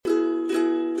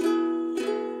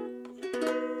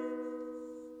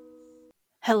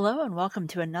Hello and welcome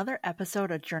to another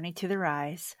episode of Journey to the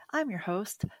Rise. I'm your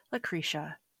host,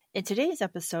 Lucretia. In today's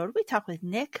episode, we talk with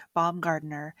Nick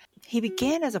Bumgardner. He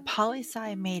began as a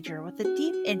poli-sci major with a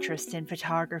deep interest in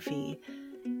photography.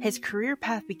 His career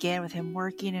path began with him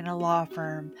working in a law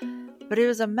firm, but he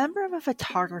was a member of a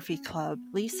photography club,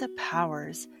 Lisa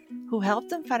Powers, who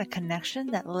helped him find a connection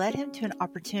that led him to an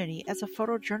opportunity as a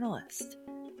photojournalist.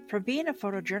 From being a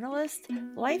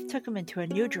photojournalist, life took him into a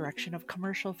new direction of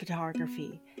commercial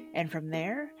photography, and from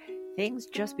there, things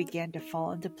just began to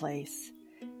fall into place.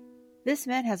 This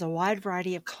man has a wide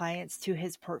variety of clients to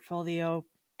his portfolio,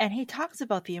 and he talks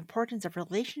about the importance of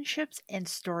relationships and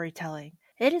storytelling.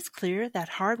 It is clear that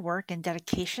hard work and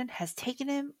dedication has taken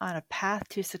him on a path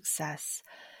to success.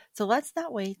 So let's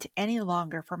not wait any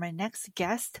longer for my next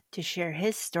guest to share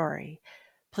his story.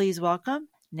 Please welcome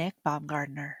Nick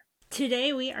Bumgardner.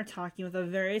 Today we are talking with a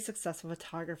very successful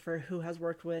photographer who has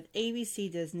worked with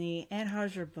ABC Disney,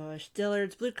 Anheuser-Busch,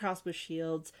 Dillard's, Blue Cross Blue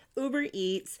Shields, Uber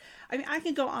Eats. I mean, I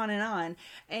could go on,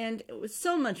 and it was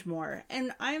so much more.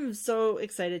 And I'm so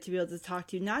excited to be able to talk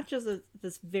to you, not just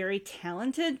this very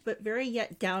talented, but very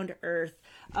yet down-to-earth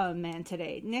man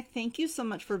today. Nick, thank you so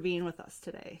much for being with us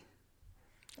today.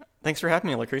 Thanks for having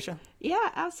me, Lucretia. Yeah,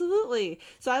 absolutely.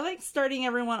 So I like starting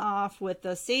everyone off with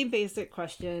the same basic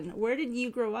question. Where did you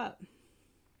grow up?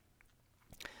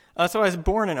 So I was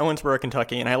born in Owensboro,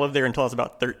 Kentucky, and I lived there until I was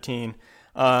about 13.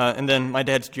 And then my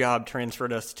dad's job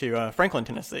transferred us to Franklin,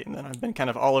 Tennessee. And then I've been kind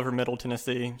of all over Middle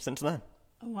Tennessee since then.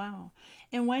 Oh, wow.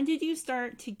 And when did you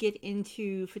start to get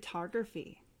into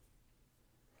photography?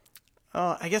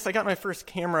 I guess I got my first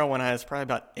camera when I was probably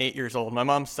about 8 years old. My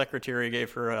mom's secretary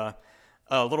gave her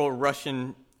a little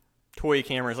Russian toy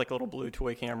camera, like a little blue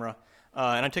toy camera.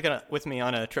 And I took it with me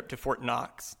on a trip to Fort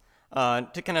Knox.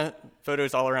 Took kind of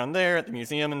photos all around there at the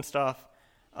museum and stuff.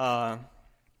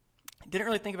 Didn't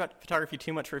really think about photography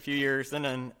too much for a few years. Then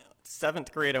in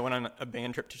 7th grade, I went on a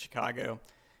band trip to Chicago.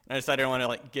 And I decided I wanted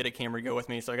to get a camera to go with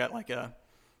me. So I got like a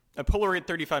Polaroid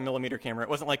 35 millimeter camera. It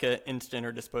wasn't like an instant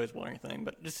or disposable or anything,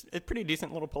 but just a pretty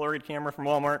decent little Polaroid camera from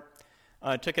Walmart.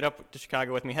 Took it up to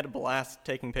Chicago with me, had a blast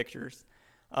taking pictures.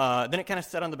 Then it kind of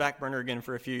sat on the back burner again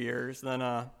for a few years. Then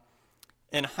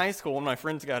in high school, one of my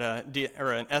friends got an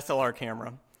SLR camera.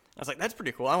 I was like, that's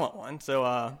pretty cool. I want one.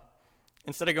 So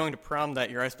instead of going to prom that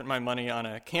year, I spent my money on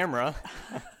a camera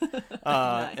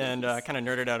Nice. and kind of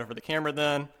nerded out over the camera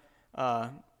then.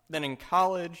 Then in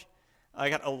college, I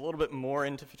got a little bit more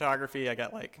into photography. I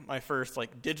got like my first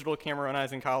like digital camera when I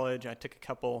was in college. I took a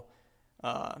couple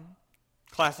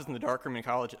classes in the darkroom in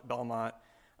college at Belmont.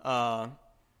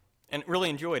 And really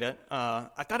enjoyed it.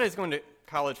 I thought I was going to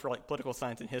college for like political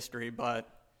science and history, but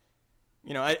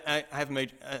I have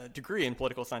a degree in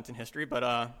political science and history,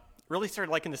 but really started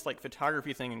liking this like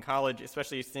photography thing in college,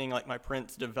 especially seeing like my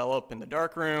prints develop in the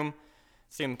darkroom,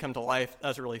 seeing them come to life. That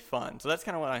was really fun. So that's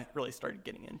kind of when I really started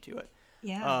getting into it.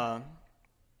 Yeah.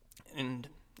 And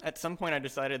at some point I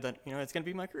decided that it's going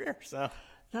to be my career. So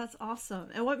That's awesome.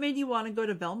 And what made you want to go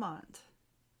to Belmont?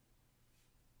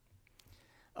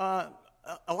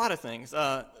 A lot of things.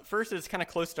 First, it's kind of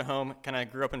close to home. Kind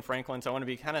of grew up in Franklin, so I want to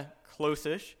be kind of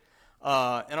close-ish.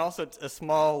 And also, it's a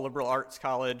small liberal arts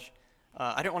college.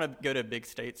 I didn't want to go to a big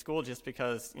state school just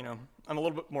because, I'm a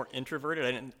little bit more introverted.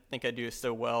 I didn't think I'd do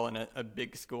so well in a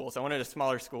big school, so I wanted a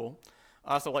smaller school.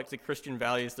 I also liked the Christian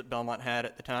values that Belmont had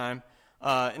at the time.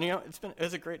 And, it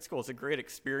was a great school. It's a great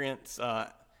experience.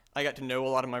 I got to know a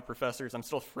lot of my professors. I'm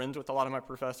still friends with a lot of my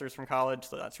professors from college,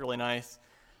 so that's really nice.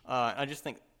 I just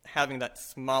think having that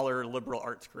smaller liberal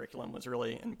arts curriculum was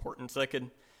really important, so I could,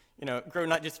 grow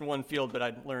not just in one field, but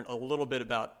I'd learn a little bit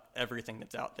about everything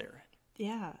that's out there.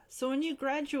 Yeah. So when you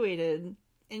graduated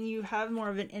and you have more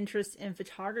of an interest in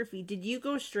photography, did you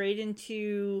go straight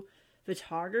into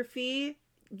photography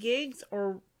gigs,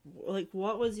 or like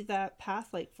what was that path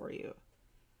like for you?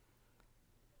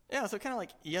 Yeah, so kind of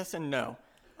like yes and no.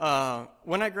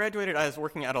 When I graduated, I was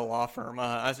working at a law firm.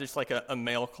 I was just like a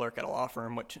mail clerk at a law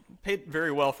firm, which paid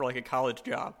very well for like a college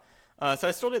job. So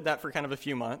I still did that for kind of a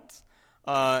few months.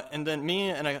 And then me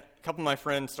and a couple of my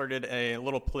friends started a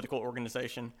little political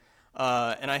organization.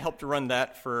 And I helped run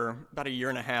that for about a year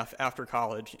and a half after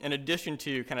college, in addition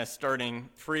to kind of starting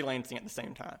freelancing at the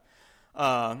same time.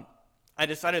 I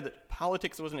decided that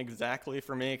politics wasn't exactly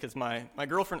for me because my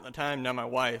girlfriend at the time, now my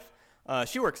wife,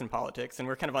 she works in politics, and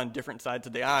we're kind of on different sides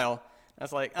of the aisle. I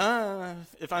was like,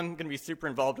 if I'm going to be super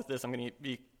involved with this, I'm going to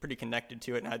be pretty connected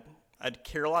to it, and I'd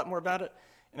care a lot more about it.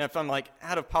 And if I'm like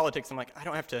out of politics, I'm like, I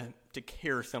don't have to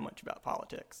care so much about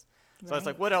politics. So I was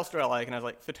like, what else do I like? And I was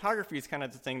like, photography is kind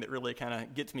of the thing that really kind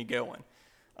of gets me going.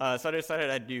 So I decided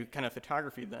I'd do kind of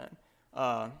photography then.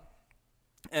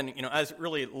 And, I was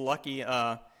really lucky.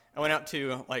 I went out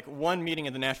to like one meeting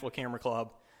of the Nashville Camera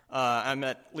Club. I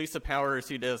met Lisa Powers,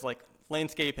 who does like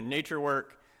landscape and nature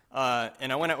work.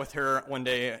 And I went out with her one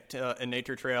day to a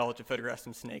nature trail to photograph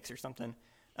some snakes or something.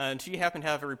 And she happened to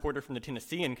have a reporter from the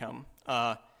Tennessean come.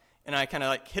 And I kind of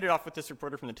like hit it off with this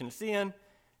reporter from the Tennessean.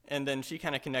 And then she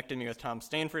kind of connected me with Tom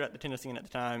Stanford at the Tennessean at the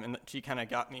time. And she kind of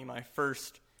got me my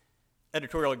first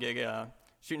editorial gig,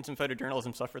 shooting some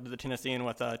photojournalism stuff for the Tennessean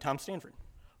with Tom Stanford.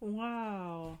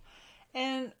 Wow.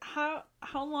 And how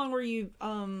long were you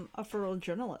a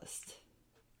photojournalist?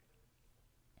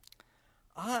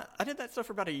 I did that stuff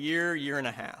for about a year and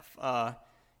a half.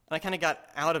 And I kind of got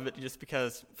out of it just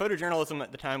because photojournalism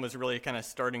at the time was really kind of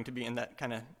starting to be in that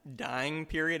kind of dying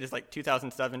period. It's like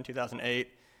 2007, 2008.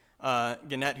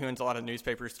 Gannett, who owns a lot of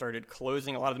newspapers, started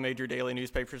closing a lot of the major daily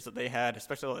newspapers that they had,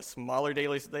 especially all the smaller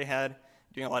dailies that they had,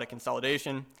 doing a lot of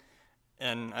consolidation.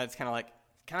 And I was kind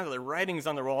of the writing's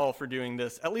on the wall for doing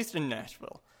this, at least in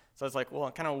Nashville. So I was like,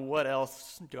 well, kind of what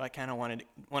else do I kind of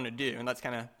want to do? And that's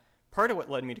kind of part of what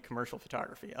led me to commercial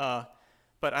photography.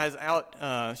 But I was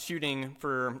out shooting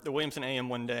for the Williamson AM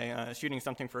one day, shooting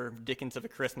something for Dickens of a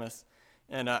Christmas.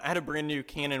 And I had a brand new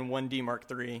Canon 1D Mark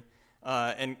III.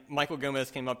 And Michael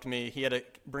Gomez came up to me. He had a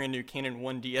brand new Canon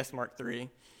 1DS Mark III. And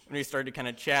we started kind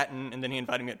of chatting, and then he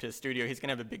invited me up to his studio. He's going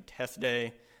to have a big test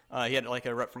day. He had like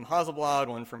a rep from Hasselblad,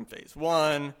 one from Phase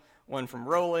 1, one from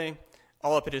Rolly,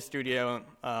 all up at his studio. And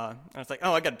I was like,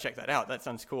 oh, I got to check that out. That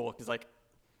sounds cool. Because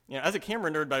as a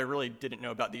camera nerd, but I really didn't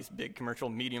know about these big commercial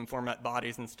medium format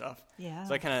bodies and stuff. Yeah.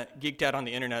 So I kind of geeked out on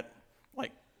the internet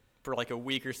for a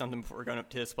week or something before going up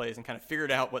to his place and kind of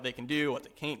figured out what they can do, what they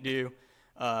can't do,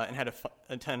 and had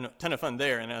a ton of fun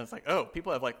there. And I was like, oh,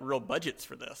 people have real budgets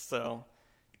for this. So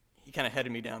he kind of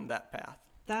headed me down that path.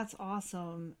 That's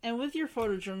awesome. And with your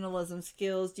photojournalism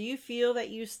skills, do you feel that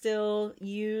you still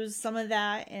use some of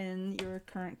that in your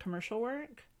current commercial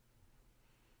work?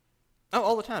 Oh,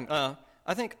 all the time.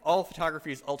 I think all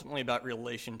photography is ultimately about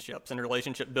relationships and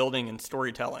relationship building and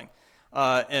storytelling.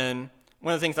 And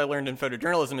one of the things I learned in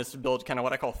photojournalism is to build kind of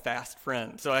what I call fast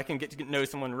friends. So I can get to know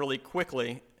someone really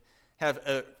quickly, have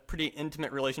a pretty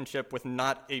intimate relationship with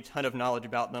not a ton of knowledge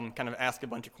about them, kind of ask a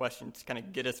bunch of questions, kind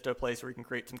of get us to a place where we can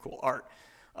create some cool art.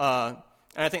 And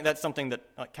I think that's something that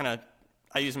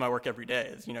I use in my work every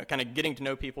day is, kind of getting to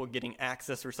know people, getting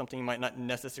access or something you might not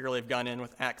necessarily have gone in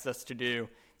with access to do.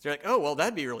 So you're like, oh, well,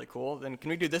 that'd be really cool. Then can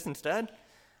we do this instead?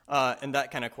 And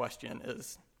that kind of question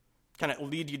is kind of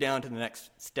lead you down to the next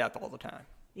step all the time.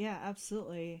 Yeah,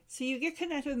 absolutely. So you get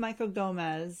connected with Michael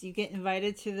Gomez. You get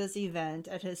invited to this event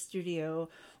at his studio.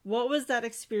 What was that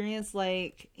experience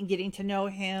like getting to know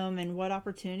him, and what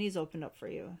opportunities opened up for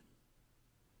you?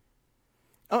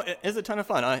 Oh, it is a ton of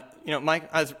fun. I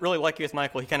was really lucky with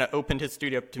Michael. He kind of opened his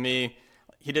studio up to me.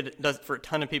 He does it for a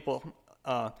ton of people.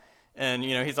 And,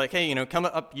 he's like, hey, come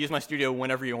up, use my studio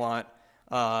whenever you want.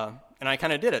 And I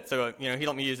kind of did it. So, he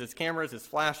let me use his cameras, his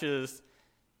flashes.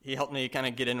 He helped me kind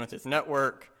of get in with his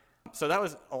network. So that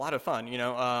was a lot of fun.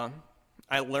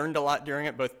 I learned a lot during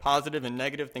it, both positive and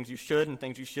negative, things you should and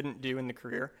things you shouldn't do in the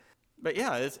career. But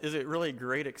yeah, it's a really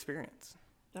great experience.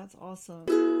 That's awesome.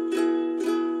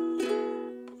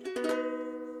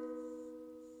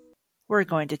 We're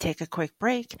going to take a quick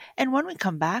break, and when we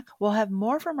come back, we'll have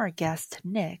more from our guest,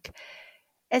 Nick,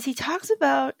 as he talks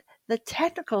about the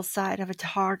technical side of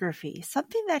photography,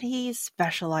 something that he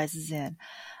specializes in.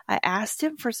 I asked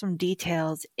him for some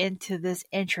details into this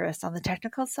interest on the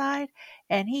technical side,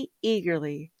 and he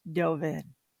eagerly dove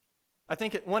in. I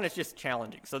think, it's just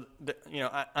challenging. So,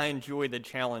 I enjoy the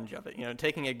challenge of it.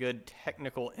 Taking a good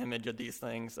technical image of these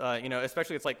things,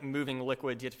 especially it's like moving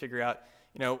liquids, you have to figure out,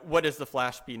 what does the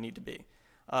flash speed need to be?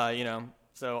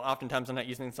 So oftentimes I'm not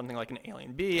using something like an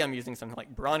Alien B. I'm using something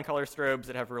like Broncolor strobes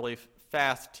that have really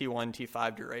fast T1,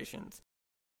 T5 durations.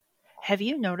 Have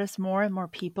you noticed more and more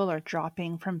people are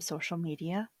dropping from social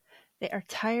media? They are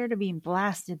tired of being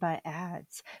blasted by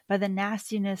ads, by the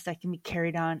nastiness that can be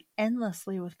carried on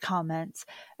endlessly with comments,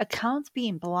 accounts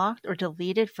being blocked or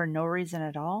deleted for no reason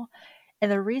at all,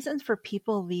 and the reasons for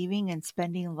people leaving and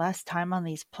spending less time on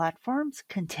these platforms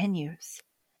continues.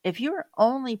 If you are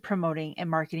only promoting and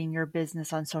marketing your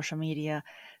business on social media,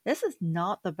 this is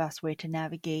not the best way to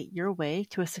navigate your way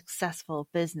to a successful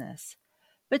business.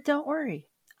 But don't worry,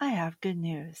 I have good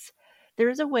news. There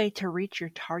is a way to reach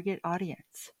your target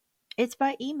audience. It's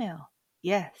by email.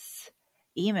 Yes,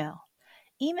 email.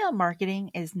 Email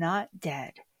marketing is not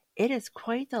dead. It is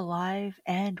quite alive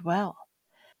and well.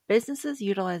 Businesses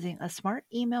utilizing a smart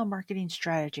email marketing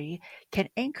strategy can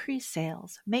increase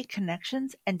sales, make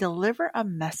connections, and deliver a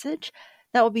message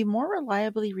that will be more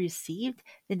reliably received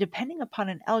than depending upon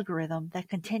an algorithm that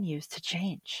continues to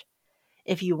change.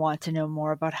 If you want to know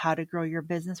more about how to grow your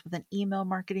business with an email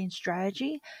marketing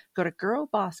strategy, go to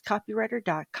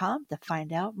girlbosscopywriter.com to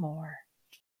find out more.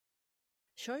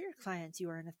 Show your clients you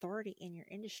are an authority in your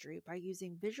industry by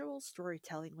using visual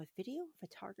storytelling with video,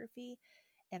 photography,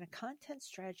 and a content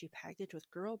strategy package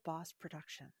with Girl Boss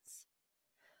Productions.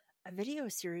 A video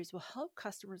series will help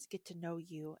customers get to know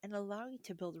you and allow you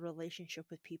to build a relationship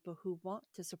with people who want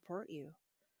to support you.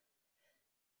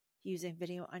 Using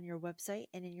video on your website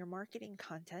and in your marketing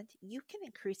content, you can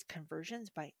increase conversions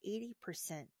by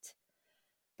 80%.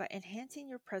 By enhancing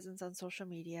your presence on social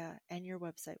media and your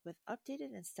website with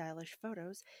updated and stylish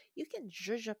photos, you can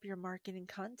zhuzh up your marketing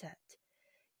content.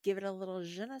 Give it a little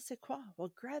je ne sais quoi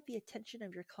will grab the attention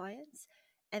of your clients,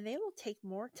 and they will take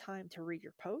more time to read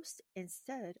your post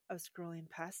instead of scrolling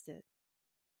past it.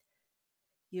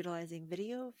 Utilizing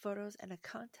video, photos, and a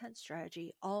content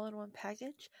strategy all in one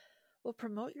package will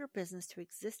promote your business to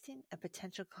existing and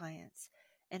potential clients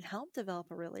and help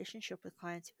develop a relationship with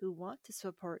clients who want to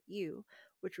support you,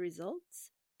 which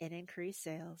results in increased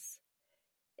sales.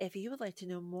 If you would like to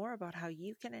know more about how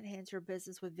you can enhance your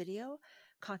business with video,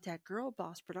 contact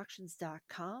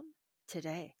girlbossproductions.com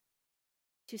today.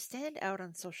 To stand out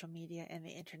on social media and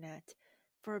the internet,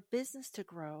 for a business to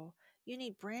grow, you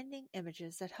need branding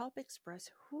images that help express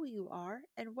who you are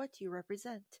and what you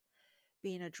represent.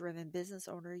 Being a driven business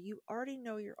owner, you already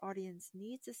know your audience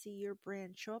needs to see your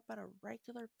brand show up on a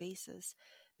regular basis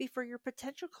before your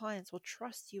potential clients will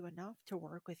trust you enough to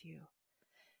work with you.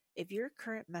 If your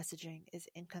current messaging is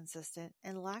inconsistent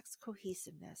and lacks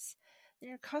cohesiveness, then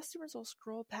your customers will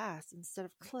scroll past instead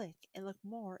of click and look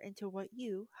more into what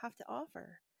you have to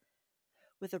offer.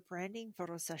 With a branding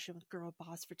photo session with Girl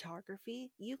Boss Photography,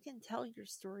 you can tell your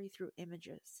story through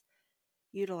images.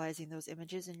 Utilizing those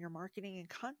images in your marketing and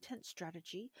content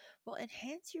strategy will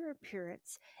enhance your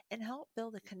appearance and help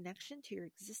build a connection to your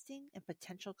existing and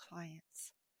potential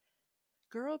clients.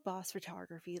 Girl Boss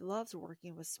Photography loves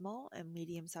working with small and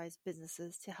medium-sized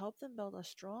businesses to help them build a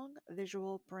strong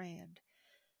visual brand.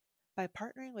 By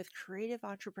partnering with creative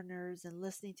entrepreneurs and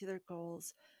listening to their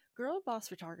goals, Girl Boss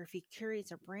Photography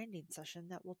curates a branding session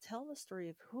that will tell the story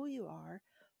of who you are,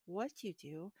 what you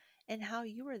do, and how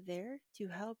you are there to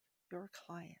help your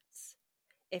clients.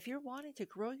 If you're wanting to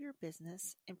grow your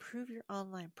business, improve your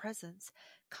online presence,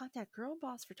 contact Girl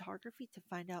Boss Photography to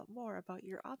find out more about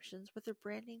your options with their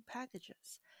branding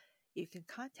packages. You can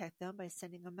contact them by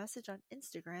sending a message on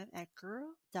Instagram at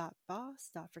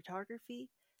girl.boss.photography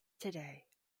today.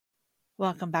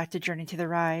 Welcome back to Journey to the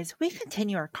Rise. We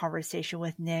continue our conversation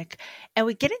with Nick, and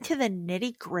we get into the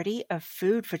nitty-gritty of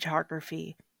food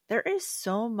photography. There is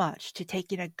so much to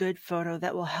taking a good photo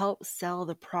that will help sell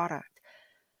the product,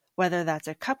 whether that's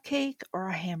a cupcake or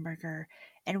a hamburger,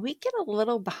 and we get a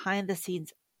little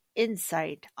behind-the-scenes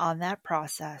insight on that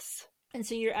process. And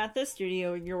so you're at the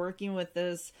studio, you're working with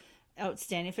this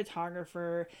outstanding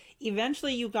photographer.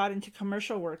 Eventually you got into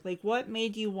commercial work. Like, what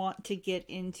made you want to get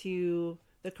into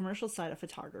the commercial side of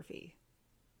photography?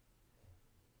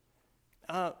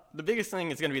 The biggest thing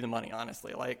is going to be the money,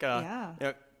 honestly.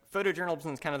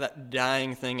 Photojournalism is kind of that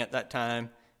dying thing at that time.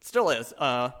 It still is.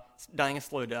 It's dying a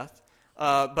slow death.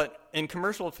 But in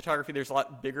commercial photography, there's a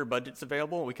lot bigger budgets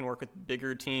available. We can work with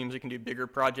bigger teams. We can do bigger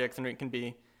projects, and it can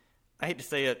be, I hate to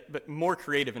say it, but more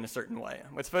creative in a certain way.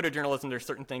 With photojournalism, there's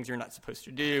certain things you're not supposed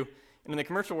to do. And in the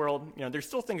commercial world, there's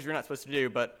still things you're not supposed to do,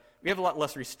 but we have a lot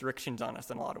less restrictions on us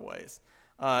in a lot of ways.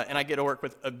 And I get to work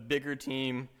with a bigger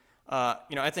team.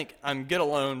 I think I'm good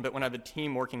alone, but when I have a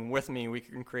team working with me, we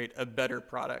can create a better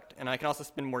product. And I can also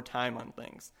spend more time on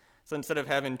things. So instead of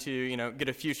having to, get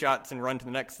a few shots and run to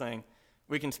the next thing,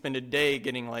 we can spend a day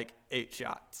getting like 8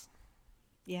 shots.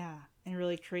 Yeah, and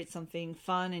really create something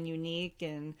fun and unique.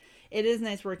 And it is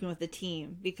nice working with a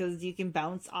team because you can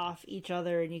bounce off each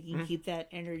other and you can keep that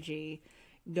energy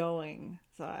going.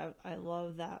 So I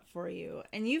love that for you.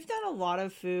 And you've done a lot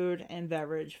of food and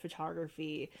beverage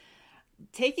photography.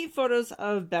 Taking photos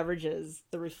of beverages,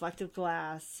 the reflective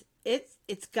glass,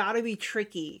 it's got to be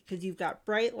tricky because you've got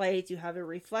bright lights, you have a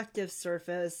reflective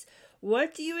surface.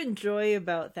 What do you enjoy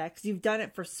about that? Because you've done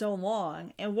it for so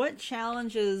long. And what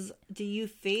challenges do you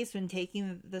face when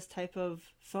taking this type of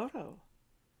photo?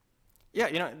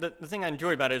 Yeah, the thing I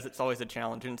enjoy about it is it's always a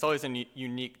challenge, and it's always a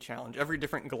unique challenge. Every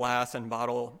different glass and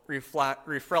bottle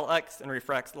reflects and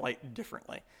refracts light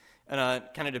differently. And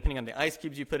kind of depending on the ice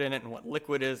cubes you put in it and what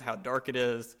liquid is, how dark it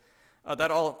is,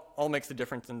 that all makes a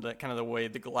difference in the kind of the way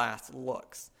the glass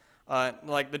looks.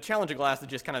 The challenge of glass is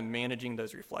just kind of managing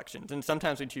those reflections. And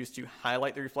sometimes we choose to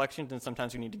highlight the reflections, and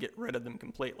sometimes we need to get rid of them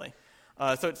completely.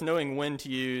 So it's knowing when to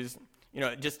use,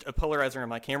 just a polarizer on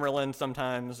my camera lens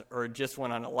sometimes, or just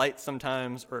one on a light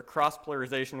sometimes, or cross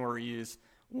polarization where we use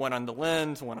one on the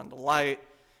lens, one on the light,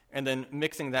 and then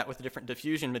mixing that with different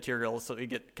diffusion materials so we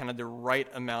get kind of the right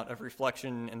amount of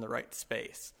reflection in the right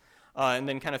space. And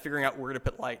then kind of figuring out where to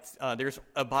put lights. There's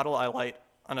a bottle I light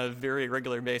on a very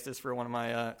regular basis for one of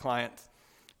my clients.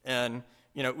 And,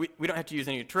 we don't have to use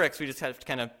any tricks. We just have to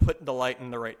kind of put the light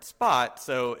in the right spot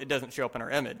so it doesn't show up in our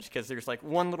image. Because there's like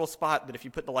one little spot that if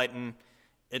you put the light in,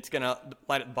 it's going to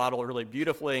light up the bottle really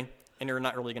beautifully, and you're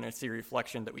not really going to see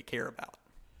reflection that we care about.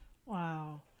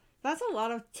 Wow. That's a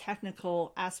lot of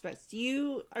technical aspects.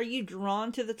 Are you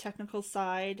drawn to the technical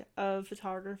side of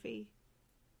photography?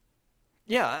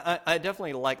 Yeah, I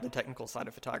definitely like the technical side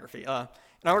of photography. And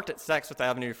I worked at Saks Fifth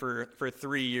Avenue for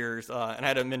 3 years, and I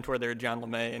had a mentor there, John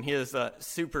LeMay, and he is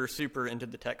super, super into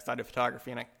the tech side of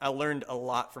photography, and I learned a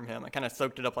lot from him. I kind of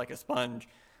soaked it up like a sponge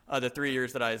the 3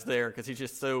 years that I was there because he's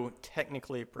just so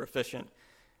technically proficient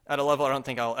at a level I don't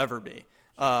think I'll ever be.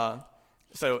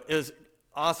 So it was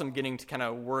awesome getting to kind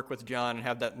of work with John and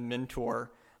have that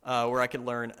mentor where I could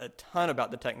learn a ton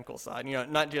about the technical side.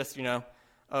 Not just,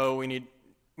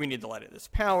 we need the light at this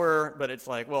power, but it's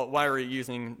like, well, why are we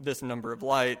using this number of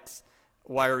lights?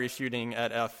 Why are we shooting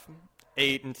at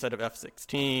f8 instead of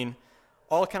f16?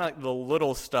 All kind of the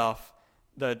little stuff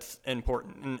that's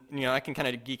important. And, I can kind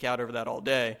of geek out over that all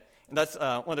day. And that's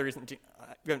one of the reasons we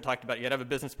haven't talked about it yet. I have a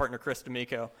business partner, Chris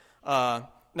D'Amico. And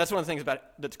that's one of the things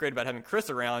that's great about having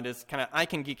Chris around is kind of I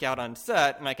can geek out on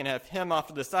set, and I can have him off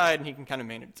to the side, and he can kind of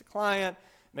manage the client,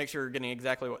 make sure we're getting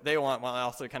exactly what they want, while I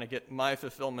also kind of get my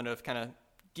fulfillment of kind of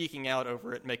geeking out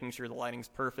over it, making sure the lighting's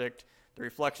perfect, the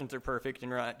reflections are perfect, and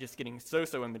we're not just getting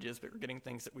so-so images, but we're getting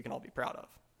things that we can all be proud of.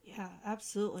 Yeah,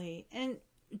 absolutely. And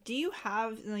do you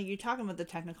have, you're talking about the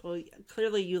technical,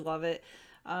 clearly you love it.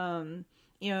 And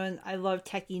I love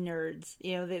techie nerds.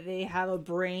 They have a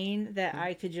brain that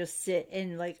I could just sit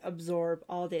and absorb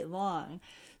all day long.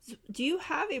 So do you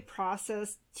have a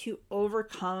process to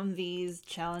overcome these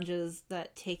challenges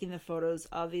that taking the photos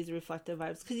of these reflective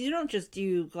vibes? Because you don't just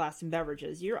do glass and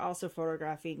beverages. You're also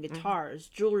photographing guitars,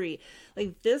 jewelry.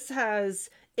 It's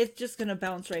just going to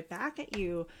bounce right back at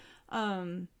you.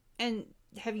 And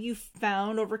have you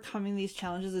found overcoming these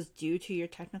challenges is due to your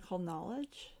technical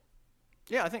knowledge?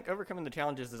 Yeah, I think overcoming the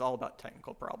challenges is all about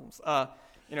technical problems.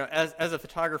 As a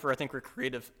photographer, I think we're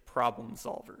creative problem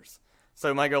solvers.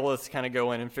 So my goal is to kind of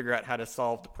go in and figure out how to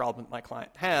solve the problem that my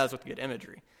client has with good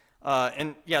imagery.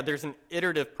 There's an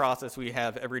iterative process we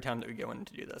have every time that we go in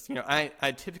to do this.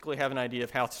 I typically have an idea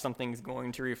of how something's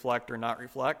going to reflect or not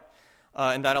reflect,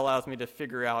 and that allows me to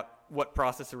figure out what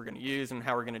process we're going to use and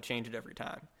how we're going to change it every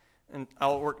time. And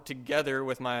I'll work together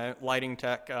with my lighting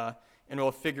tech, and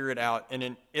we'll figure it out in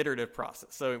an iterative process.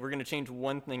 So we're going to change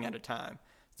one thing at a time.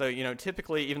 So,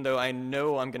 typically, even though I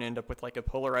know I'm going to end up with a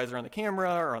polarizer on the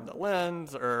camera or on the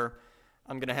lens, or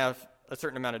I'm going to have a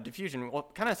certain amount of diffusion, we'll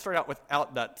kind of start out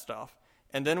without that stuff.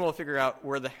 And then we'll figure out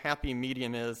where the happy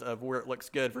medium is of where it looks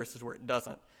good versus where it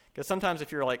doesn't. Because sometimes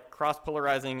if you're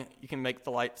cross-polarizing, you can make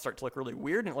the light start to look really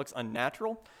weird and it looks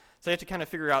unnatural. So you have to kind of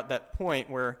figure out that point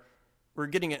where we're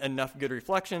getting enough good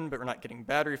reflection, but we're not getting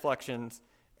bad reflections.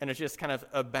 And it's just kind of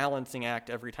a balancing act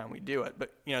every time we do it.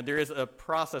 But, there is a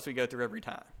process we go through every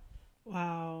time.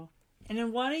 Wow. And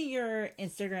in one of your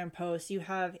Instagram posts, you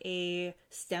have a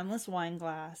stemless wine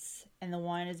glass, and the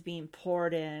wine is being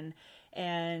poured in.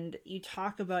 And you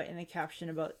talk about in the caption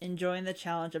about enjoying the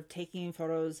challenge of taking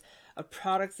photos of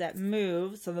products that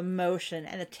move, so the motion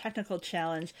and the technical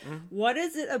challenge. Mm-hmm. What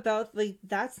is it about,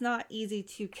 that's not easy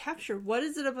to capture? What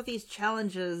is it about these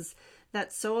challenges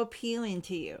that's so appealing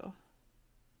to you?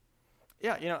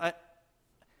 Yeah,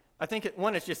 I think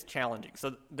it's just challenging.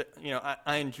 So,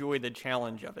 I enjoy the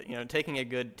challenge of it. Taking a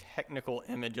good technical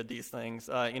image of these things.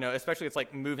 Especially it's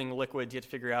like moving liquids. You have to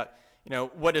figure out,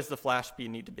 what does the flash speed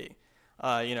need to be?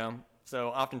 So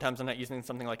oftentimes I'm not using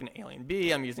something like an Alien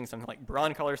B. I'm using something like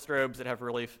Broncolor strobes that have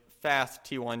really fast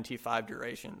T1, T5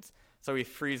 durations. So we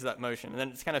freeze that motion, and then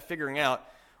it's kind of figuring out,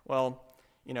 well,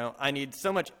 I need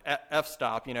so much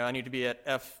f-stop. I need to be at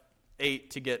f8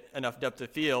 to get enough depth of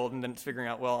field, and then it's figuring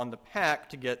out, well, on the pack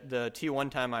to get the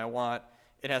T1 time I want,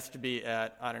 it has to be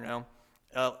at,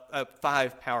 a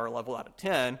 5 power level out of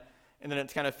 10. And then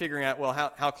it's kind of figuring out, well,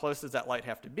 how close does that light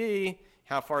have to be?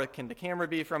 How far can the camera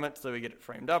be from it so we get it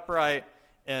framed up right?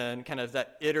 And kind of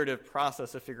that iterative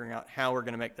process of figuring out how we're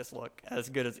going to make this look as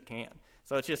good as it can.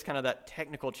 So it's just kind of that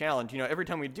technical challenge. Every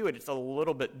time we do it, it's a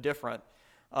little bit different.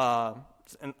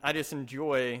 And I just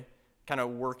enjoy kind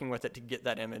of working with it to get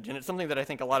that image. And it's something that I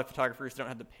think a lot of photographers don't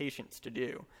have the patience to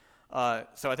do.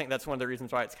 So I think that's one of the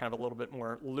reasons why it's kind of a little bit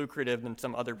more lucrative than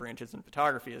some other branches in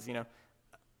photography is,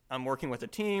 I'm working with a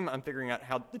team, I'm figuring out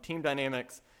how the team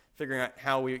dynamics, figuring out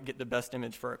how we get the best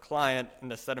image for a client in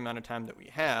the set amount of time that we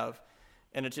have.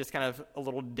 And it's just kind of a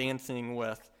little dancing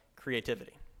with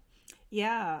creativity.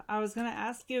 Yeah, I was going to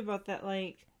ask you about that.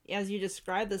 Like, as you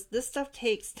describe this stuff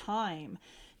takes time.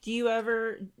 Do you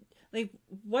ever, like,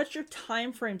 what's your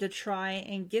time frame to try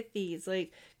and get these?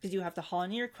 Like, because you have to haul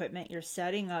in your equipment, you're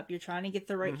setting up, you're trying to get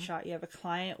the right shot, you have a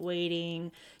client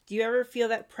waiting. Do you ever feel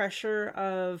that pressure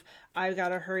of, I've got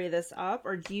to hurry this up?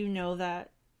 Or do you know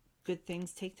that good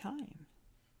things take time?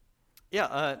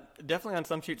 Yeah, definitely on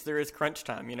some shoots there is crunch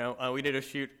time. We did a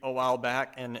shoot a while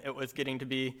back and it was getting to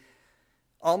be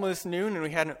almost noon and we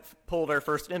hadn't pulled our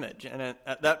first image. And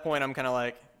at that point I'm kind of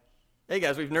like, hey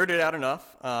guys, we've nerded out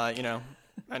enough. I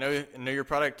know your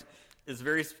product is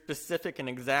very specific and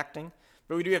exacting,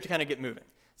 but we do have to kind of get moving.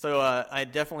 So I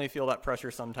definitely feel that pressure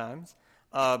sometimes.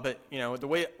 But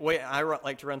the way I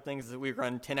like to run things is that we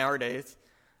run 10-hour days.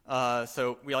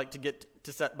 So we like to get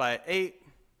to set by 8,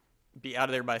 be out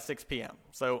of there by 6 p.m.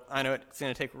 So I know it's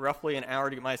going to take roughly an hour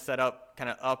to get my setup kind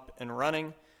of up and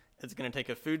running. It's going to take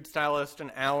a food stylist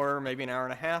an hour, maybe an hour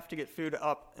and a half to get food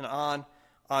up and on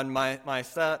my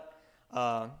set.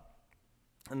 And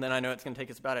then I know it's going to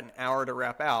take us about an hour to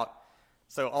wrap out.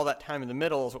 So all that time in the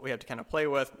middle is what we have to kind of play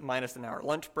with, minus an hour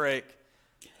lunch break.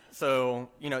 So,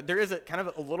 there is kind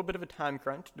of a little bit of a time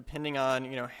crunch depending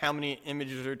on, how many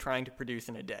images we're trying to produce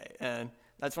in a day. And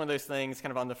that's one of those things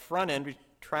kind of on the front end, we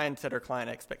try and set our client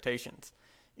expectations.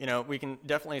 We can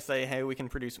definitely say, hey, we can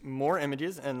produce more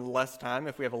images in less time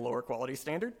if we have a lower quality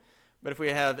standard. But if we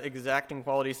have exacting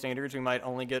quality standards, we might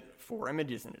only get 4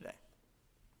 images in a day.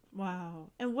 Wow.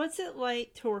 And what's it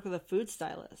like to work with a food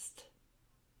stylist?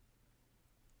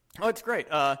 Oh, it's great.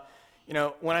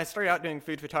 When I started out doing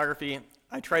food photography,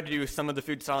 I tried to do some of the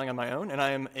food styling on my own, and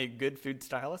I am a good food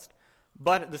stylist.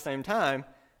 But at the same time,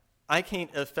 I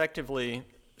can't effectively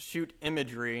shoot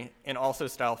imagery and also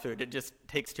style food. It just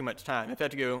takes too much time. If I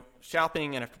have to go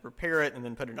shopping and have to prepare it and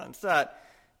then put it on set,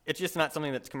 it's just not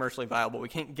something that's commercially viable. We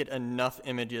can't get enough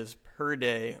images per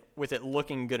day with it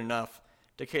looking good enough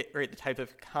to create the type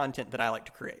of content that I like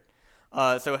to create.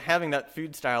 So having that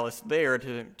food stylist there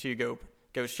to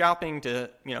go shopping,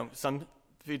 some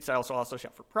food stylists will also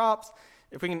shop for props.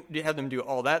 If we can have them do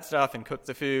all that stuff and cook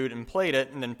the food and plate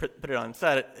it and then put it on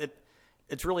set,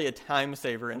 it's really a time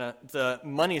saver and it's a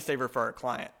money saver for our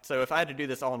client. So if I had to do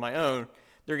this all on my own,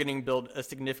 they're getting billed a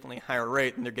significantly higher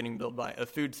rate than they're getting billed by a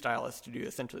food stylist to do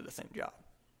essentially the same job.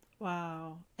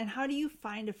 Wow. And how do you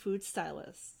find a food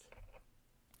stylist?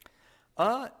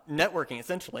 Networking,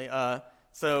 essentially. Have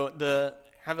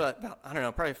about,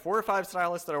 probably 4 or 5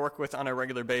 stylists that I work with on a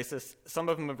regular basis. Some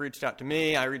of them have reached out to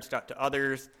me. I reached out to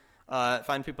others.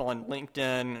 Find people on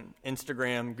LinkedIn,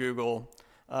 Instagram, Google,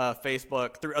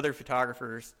 Facebook, through other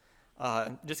photographers.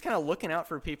 Just kind of looking out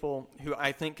for people who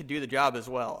I think could do the job as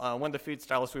well. One of the food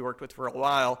stylists we worked with for a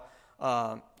while,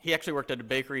 he actually worked at a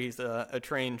bakery. He's a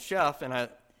trained chef, and I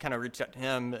kind of reached out to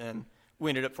him, and we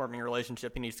ended up forming a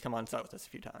relationship. He needs to come on set with us a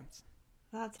few times.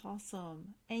 That's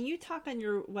awesome. And you talk on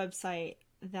your website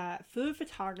that food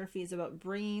photography is about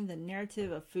bringing the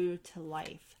narrative of food to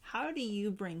life. How do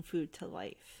you bring food to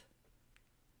life?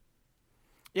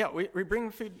 Yeah, we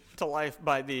bring food to life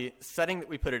by the setting that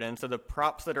we put it in, so the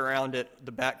props that are around it,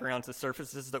 the backgrounds, the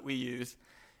surfaces that we use,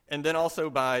 and then also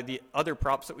by the other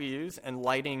props that we use and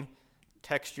lighting,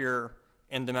 texture,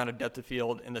 and the amount of depth of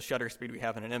field and the shutter speed we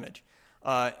have in an image.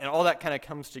 And all that kind of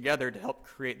comes together to help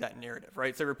create that narrative,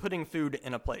 right? So we're putting food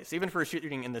in a place. Even if we're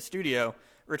shooting in the studio,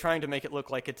 we're trying to make it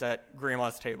look like it's at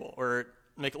grandma's table, or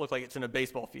make it look like it's in a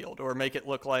baseball field, or make it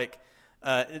look like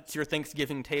it's your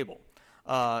Thanksgiving table.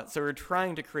 So we're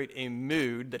trying to create a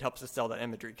mood that helps us sell that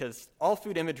imagery, because all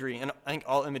food imagery, and I think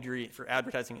all imagery for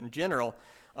advertising in general,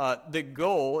 the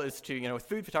goal is to, with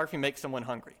food photography, make someone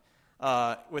hungry.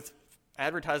 With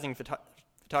advertising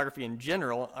photography in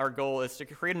general, our goal is to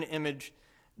create an image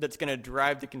that's going to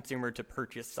drive the consumer to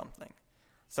purchase something.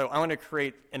 So I want to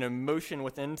create an emotion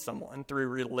within someone through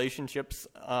relationships,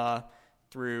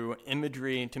 through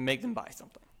imagery, to make them buy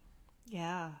something.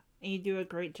 Yeah, and you do a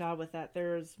great job with that.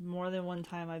 There's more than one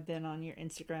time I've been on your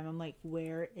Instagram. I'm like,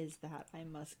 where is that? I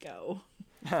must go.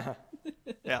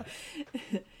 Yeah.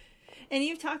 And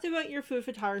you've talked about your food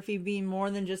photography being more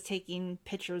than just taking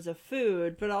pictures of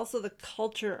food, but also the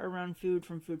culture around food,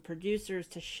 from food producers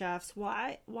to chefs.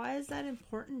 Why is that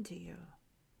important to you?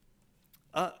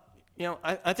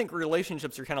 I think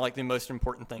relationships are kind of like the most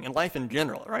important thing in life in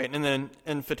general, right? And then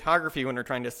in photography, when they're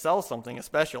trying to sell something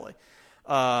especially,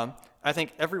 I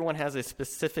think everyone has a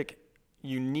specific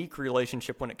unique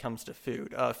relationship when it comes to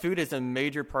food. Food is a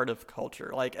major part of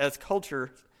culture. Like, as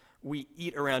culture, we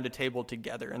eat around a table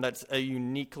together, and that's a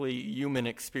uniquely human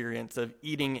experience of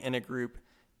eating in a group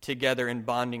together and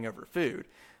bonding over food.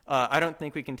 I don't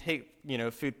think we can take,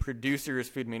 food producers,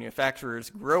 food manufacturers,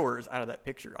 growers out of that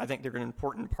picture. I think they're an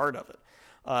important part of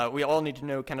it. We all need to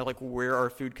know kind of like where our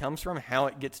food comes from, how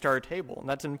it gets to our table, and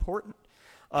that's important.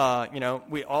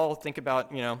 We all think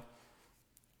about,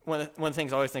 one of the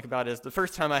things I always think about is the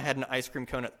first time I had an ice cream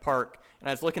cone at the park, and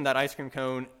I was looking at that ice cream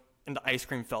cone, and the ice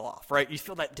cream fell off, right? You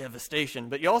feel that devastation.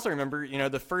 But you also remember,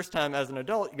 the first time as an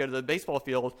adult, you go to the baseball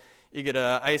field, you get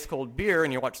a ice cold beer,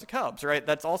 and you watch the Cubs, right?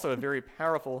 That's also a very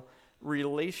powerful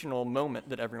relational moment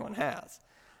that everyone has.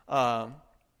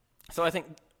 So I think,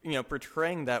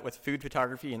 portraying that with food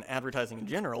photography and advertising in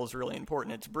general is really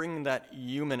important. It's bringing that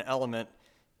human element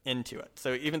into it.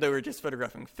 So even though we're just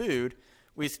photographing food,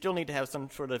 we still need to have some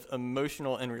sort of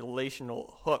emotional and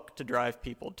relational hook to drive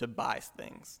people to buy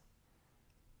things.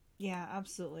 Yeah,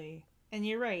 absolutely. And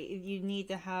you're right. You need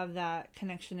to have that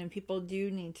connection, and people do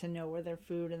need to know where their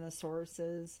food and the source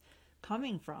is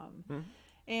coming from. Mm-hmm.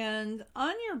 And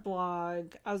on your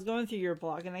blog, I was going through your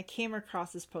blog, and I came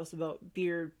across this post about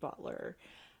Beard Butler.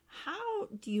 How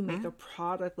do you make a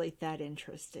product like that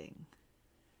interesting?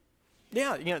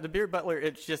 Yeah, the Beard Butler,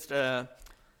 it's just a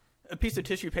piece of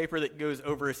tissue paper that goes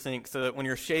over a sink so that when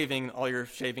you're shaving, all your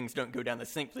shavings don't go down the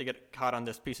sink, they get caught on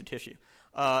this piece of tissue.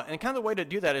 And kind of the way to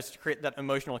do that is to create that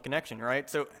emotional connection, right?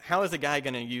 So how is a guy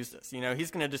going to use this? He's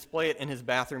going to display it in his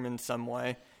bathroom in some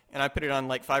way. And I put it on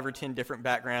like 5 or 10 different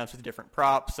backgrounds with different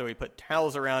props. So we put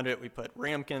towels around it. We put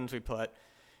ramekins. We put,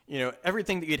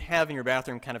 everything that you'd have in your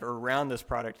bathroom kind of around this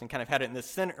product, and kind of had it in the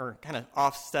center, or kind of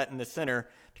offset in the center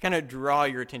to kind of draw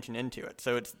your attention into it.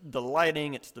 So it's the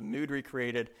lighting, it's the mood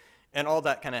recreated, and all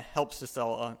that kind of helps to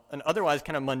sell an otherwise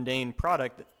kind of mundane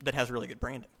product that has really good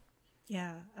branding.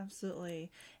 Yeah,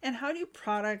 absolutely. And how do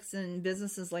products and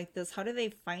businesses like this, how do they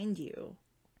find you?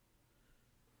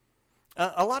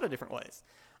 A lot of different ways.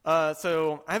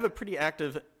 So I have a pretty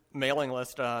active mailing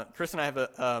list. Chris and I have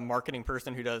a marketing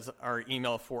person who does our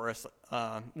email for us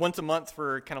once a month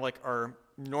for kind of like our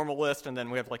normal list, and then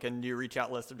we have like a new reach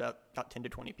out list of about 10 to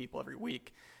 20 people every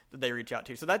week that they reach out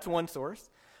to. So that's one source.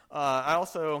 I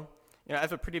also, I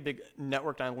have a pretty big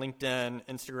network on LinkedIn,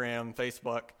 Instagram,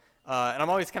 Facebook. And I'm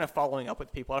always kind of following up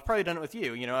with people. I've probably done it with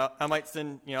you. I might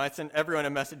send, I send everyone a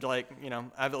message like,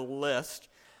 I have a list,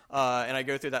 and I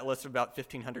go through that list of about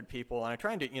 1,500 people, and I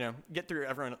try and get through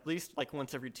everyone at least like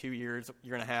once every 2 years,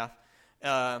 year and a half.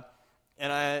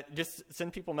 And I just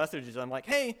send people messages. I'm like,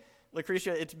 hey,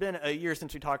 Lucretia, it's been a year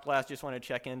since we talked last. Just want to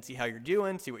check in, see how you're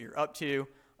doing, see what you're up to,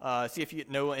 see if you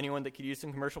know anyone that could use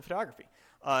some commercial photography.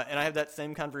 And I have that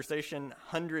same conversation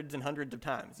hundreds and hundreds of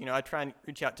times. I try and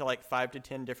reach out to like 5 to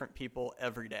 10 different people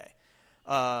every day.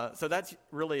 So that's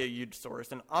really a huge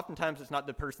source. And oftentimes it's not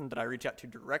the person that I reach out to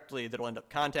directly that'll end up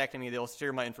contacting me. They'll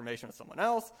share my information with someone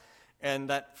else. And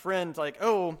that friend's like,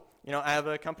 oh, I have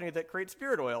a company that creates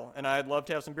beard oil, and I'd love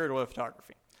to have some beard oil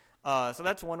photography. So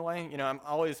that's one way. I'm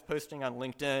always posting on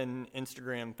LinkedIn,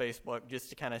 Instagram, Facebook, just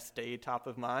to kind of stay top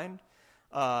of mind.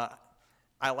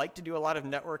 I like to do a lot of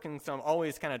networking, so I'm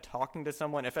always kind of talking to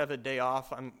someone. If I have a day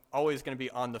off, I'm always going to be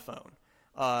on the phone.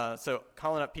 So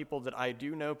calling up people that I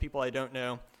do know, people I don't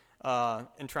know,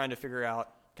 and trying to figure out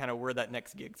kind of where that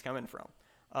next gig's coming from.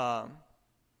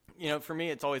 For me,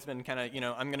 it's always been kind of,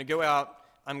 I'm going to go out,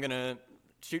 I'm going to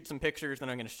shoot some pictures, and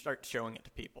I'm going to start showing it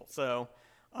to people. So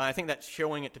I think that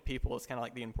showing it to people is kind of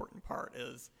like the important part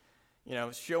is,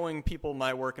 showing people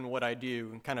my work and what I do,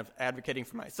 and kind of advocating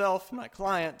for myself and my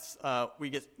clients. We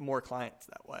get more clients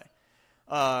that way.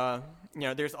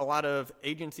 There's a lot of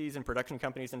agencies and production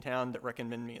companies in town that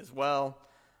recommend me as well.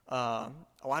 A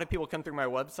lot of people come through my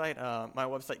website. My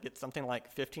website gets something like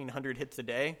 1,500 hits a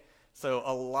day. So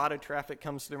a lot of traffic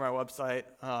comes through my website.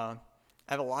 I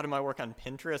have a lot of my work on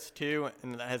Pinterest too,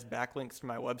 and that has backlinks to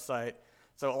my website.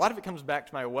 So a lot of it comes back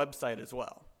to my website as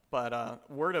well. But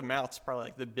word of mouth is probably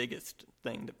like the biggest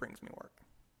thing that brings me work.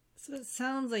 So it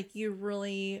sounds like you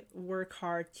really work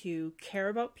hard to care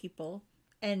about people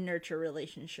and nurture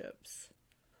relationships.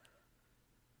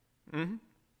 Mm-hmm.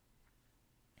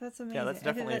 That's amazing. Yeah, that's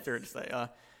definitely fair to say.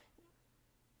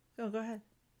 Go ahead.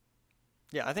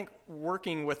 Yeah, I think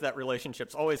working with that relationship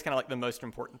is always kind of like the most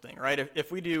important thing, right?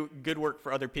 If we do good work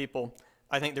for other people,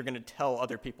 I think they're going to tell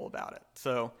other people about it.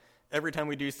 So every time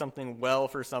we do something well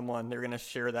for someone, they're going to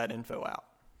share that info out.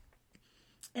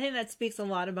 I think that speaks a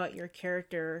lot about your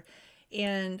character.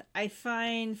 And I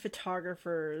find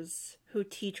photographers who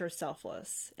teach are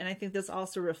selfless. And I think this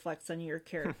also reflects on your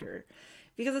character.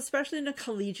 Because especially in a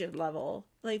collegiate level,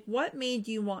 like what made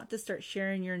you want to start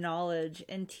sharing your knowledge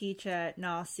and teach at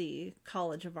NOSI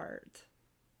College of Art?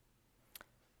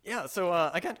 Yeah, so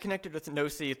I got connected with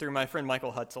NOSI through my friend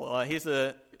Michael Hutzel. He's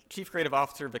the chief creative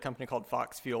officer of a company called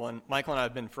Fox Fuel, and Michael and I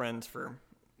have been friends for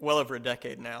well over a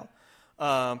decade now.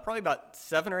 Probably about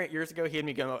 7 or 8 years ago, he had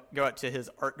me go out to his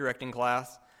art directing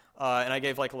class, and I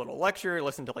gave like a little lecture,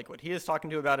 listened to like what he was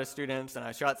talking to about his students, and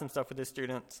I shot some stuff with his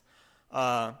students.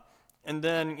 And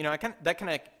then, that kind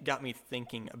of got me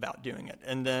thinking about doing it.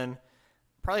 And then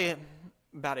probably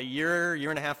about a year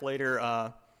and a half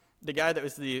later, the guy that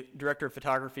was the director of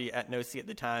photography at NOSI at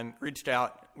the time reached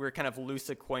out. We were kind of loose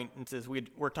acquaintances.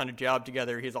 We'd worked on a job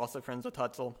together. He's also friends with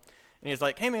Hutzel. And he's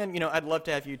like, hey, man, I'd love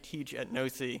to have you teach at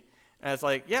NOSI. And I was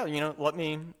like, yeah, let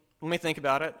me think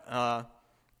about it. Thought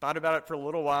about it for a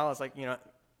little while. I was like,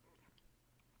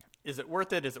 is it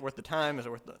worth it? Is it worth the time? Is it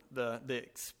worth the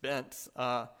expense?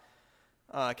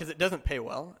 Because it doesn't pay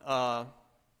well.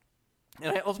 And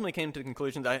I ultimately came to the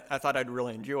conclusion that I thought I'd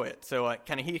really enjoy it. So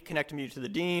he connected me to the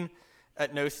dean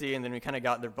at NOSI, and then we kind of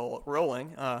got their ball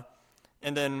rolling.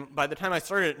 And then by the time I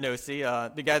started at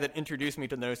NOSI, the guy that introduced me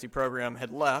to the NOSI program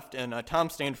had left, and Tom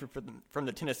Stanford from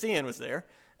the Tennessean was there.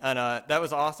 And that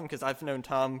was awesome because I've known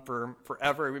Tom for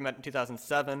forever. We met in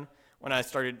 2007 when I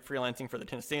started freelancing for the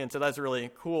Tennessean. So that's really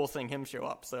cool seeing him show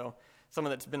up. So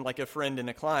someone that's been like a friend and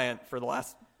a client for the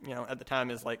last, at the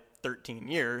time is like 13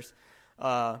 years.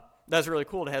 That's really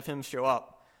cool to have him show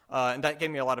up. And that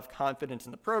gave me a lot of confidence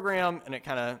in the program, and it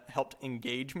kind of helped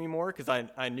engage me more because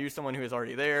I knew someone who was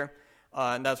already there,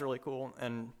 and that's really cool.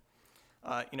 And,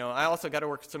 I also got to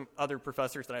work with some other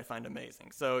professors that I find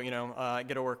amazing. So, I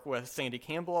get to work with Sandy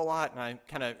Campbell a lot, and I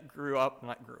kind of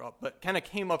kind of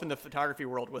came up in the photography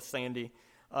world with Sandy.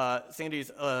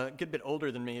 Sandy's a good bit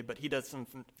older than me, but he does some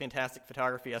fantastic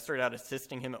photography. I started out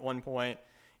assisting him at one point.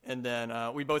 And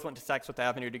then we both went to Saks Fifth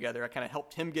Avenue together. I kind of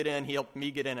helped him get in. He helped me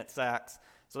get in at Saks.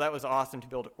 So that was awesome to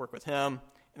be able to work with him.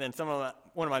 And then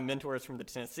one of my mentors from the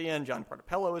Tennessean, John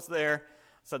Partapello, was there.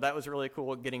 So that was really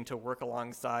cool getting to work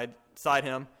alongside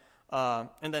him.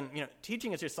 And then,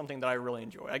 teaching is just something that I really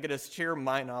enjoy. I get to share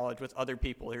my knowledge with other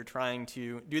people who are trying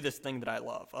to do this thing that I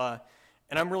love.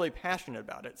 And I'm really passionate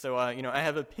about it. So, I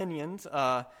have opinions,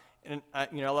 and I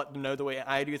let them know the way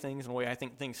I do things and the way I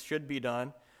think things should be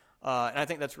done. And I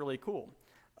think that's really cool.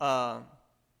 And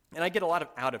I get a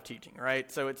lot out of teaching,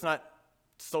 right? So it's not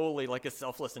solely like a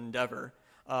selfless endeavor.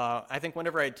 I think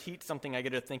whenever I teach something, I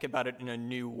get to think about it in a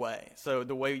new way. So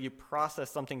the way you process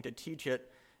something to teach it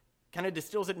kind of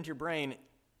distills it into your brain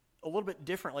a little bit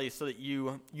differently so that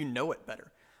you know it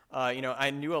better.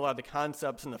 I knew a lot of the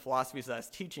concepts and the philosophies that I was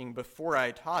teaching before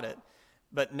I taught it,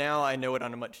 but now I know it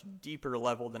on a much deeper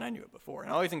level than I knew it before.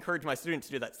 And I always encourage my students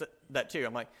to do that too.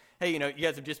 I'm like, hey, you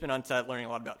guys have just been on set learning a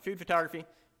lot about food photography.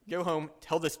 Go home,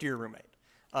 tell this to your roommate.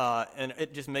 And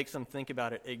it just makes them think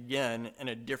about it again in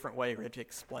a different way or to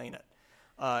explain it.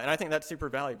 And I think that's super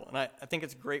valuable. And I think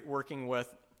it's great working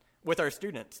with our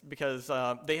students because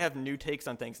they have new takes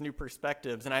on things, new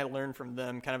perspectives, and I learn from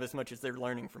them kind of as much as they're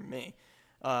learning from me.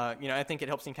 I think it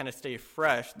helps me kind of stay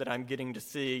fresh that I'm getting to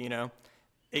see,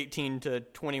 18 to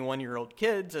 21-year-old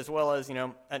kids, as well as,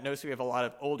 at NOSI we have a lot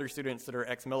of older students that are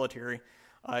ex-military.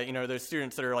 Those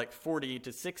students that are like 40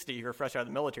 to 60 who are fresh out of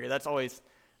the military. That's always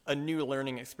a new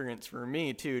learning experience for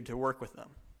me, too, to work with them.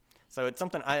 So it's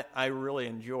something I really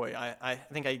enjoy. I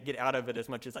think I get out of it as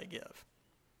much as I give.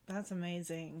 That's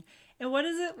amazing. And what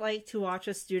is it like to watch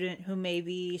a student who may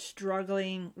be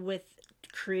struggling with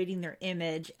creating their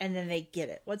image and then they get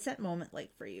it? What's that moment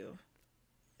like for you?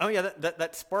 Oh yeah,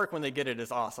 that spark when they get it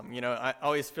is awesome. I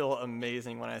always feel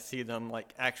amazing when I see them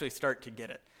like actually start to get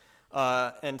it.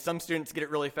 And some students get it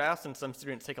really fast, and some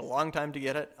students take a long time to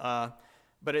get it.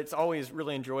 But it's always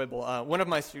really enjoyable. One of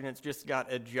my students just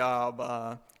got a job,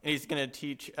 and he's going to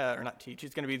he's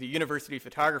going to be the university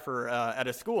photographer at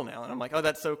a school now. And I'm like, oh,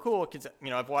 that's so cool, because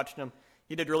I've watched him.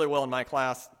 He did really well in my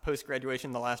class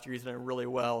post-graduation the last year. He's done really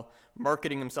well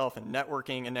marketing himself and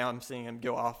networking, and now I'm seeing him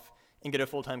go off and get a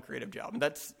full-time creative job. And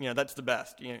that's the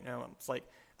best. It's like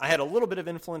I had a little bit of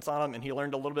influence on him, and he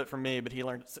learned a little bit from me, but he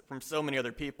learned from so many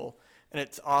other people. And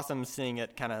it's awesome seeing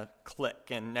it kind of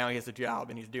click, and now he has a job,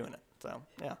 and he's doing it. So,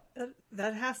 yeah.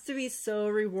 That has to be so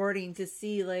rewarding to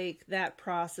see, like, that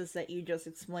process that you just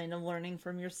explained of learning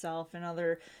from yourself and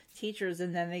other teachers,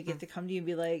 and then they get to come to you and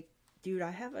be like, dude,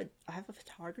 I have a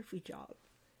photography job.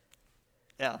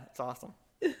 Yeah, it's awesome.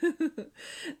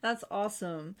 That's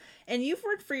awesome. And you've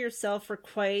worked for yourself for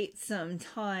quite some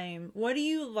time. What do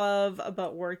you love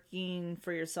about working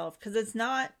for yourself? Because it's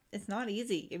not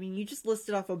easy. I mean, you just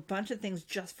listed off a bunch of things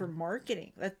just for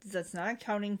marketing. That's not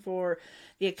accounting for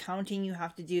the accounting you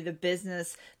have to do, the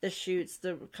business, the shoots,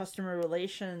 the customer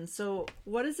relations. So,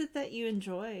 what is it that you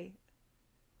enjoy?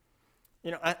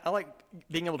 I like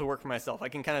being able to work for myself. I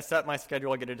can kind of set my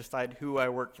schedule. I get to decide who I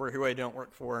work for, who I don't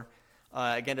work for.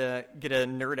 I get to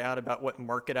nerd out about what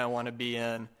market I want to be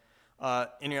in. I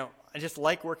just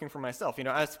like working for myself.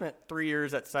 I spent 3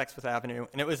 years at Saks Fifth Avenue,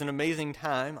 and it was an amazing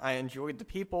time. I enjoyed the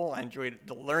people. I enjoyed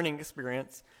the learning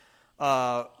experience.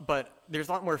 But there's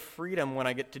a lot more freedom when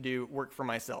I get to do work for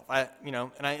myself.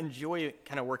 And I enjoy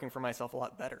kind of working for myself a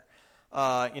lot better.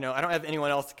 I don't have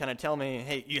anyone else to kind of tell me,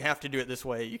 hey, you have to do it this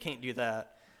way. You can't do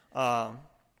that. And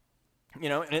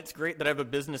it's great that I have a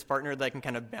business partner that I can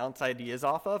kind of bounce ideas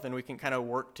off of, and we can kind of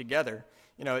work together.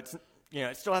 It's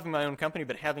still having my own company,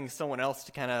 but having someone else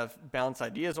to kind of bounce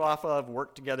ideas off of,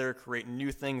 work together, create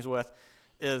new things with,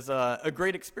 is a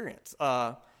great experience.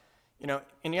 There's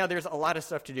a lot of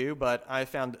stuff to do, but I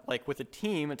found that, like, with a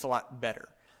team, it's a lot better.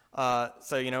 I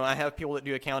have people that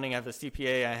do accounting. I have a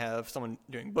CPA. I have someone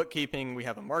doing bookkeeping. We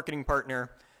have a marketing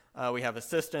partner. We have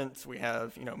assistants. We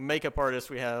have, makeup artists.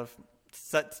 We have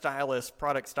set stylists,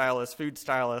 product stylists, food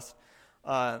stylists.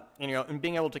 And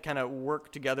being able to kind of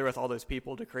work together with all those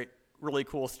people to create really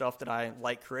cool stuff that I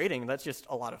like creating, that's just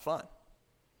a lot of fun.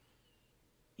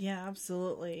 Yeah,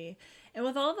 absolutely. And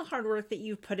with all the hard work that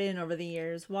you've put in over the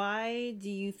years, why do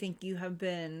you think you have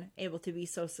been able to be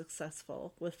so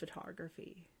successful with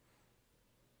photography?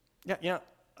 Yeah.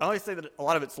 I always say that a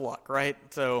lot of it's luck, right?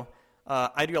 So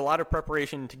I do a lot of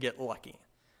preparation to get lucky.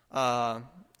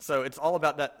 So it's all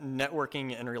about that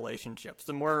networking and relationships.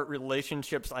 The more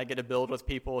relationships I get to build with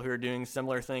people who are doing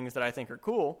similar things that I think are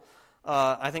cool,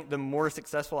 I think the more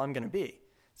successful I'm going to be.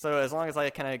 So as long as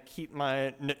I kind of keep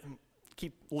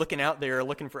looking out there,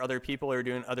 looking for other people who are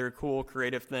doing other cool,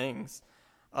 creative things,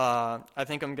 I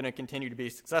think I'm going to continue to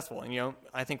be successful. And,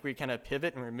 I think we kind of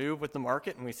pivot and we move with the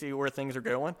market and we see where things are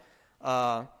going.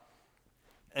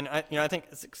 And I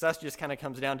think success just kind of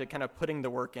comes down to kind of putting the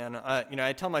work in.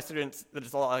 I tell my students that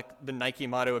it's a lot like the Nike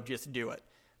motto of just do it.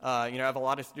 I have a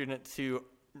lot of students who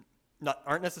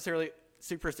aren't necessarily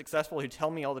super successful who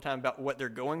tell me all the time about what they're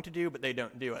going to do, but they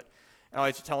don't do it. And I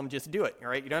always tell them, just do it,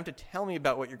 right? You don't have to tell me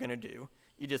about what you're going to do.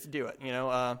 You just do it.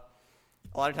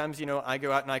 A lot of times, I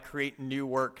go out and I create new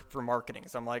work for marketing.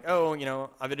 So I'm like,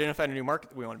 I've identified a new market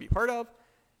that we want to be part of.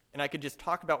 And I could just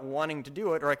talk about wanting to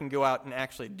do it, or I can go out and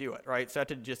actually do it, right? So I have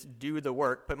to just do the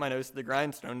work, put my nose to the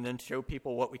grindstone, and then show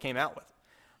people what we came out with.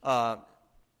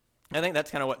 I think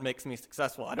that's kind of what makes me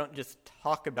successful. I don't just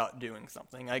talk about doing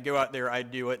something. I go out there, I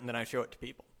do it, and then I show it to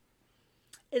people.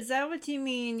 Is that what you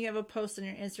mean? You have a post on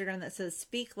your Instagram that says,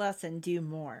 speak less and do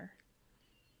more.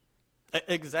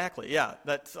 Exactly, yeah.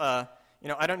 That's, I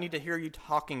don't need to hear you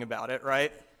talking about it,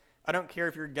 right? I don't care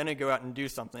if you're going to go out and do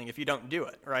something if you don't do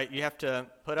it, right? You have to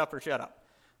put up or shut up.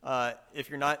 If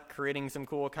you're not creating some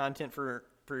cool content for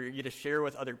you to share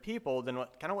with other people, then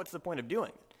what's the point of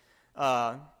doing it?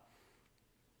 I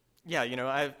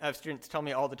have students tell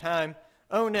me all the time,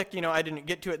 oh, Nick, I didn't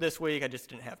get to it this week. I just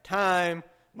didn't have time.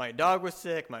 My dog was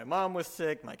sick. My mom was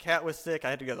sick. My cat was sick. I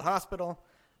had to go to the hospital.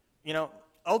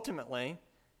 Ultimately,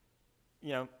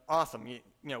 awesome,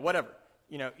 whatever.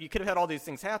 You could have had all these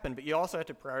things happen, but you also have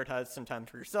to prioritize some time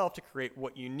for yourself to create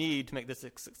what you need to make this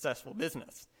a successful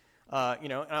business.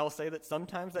 And I'll say that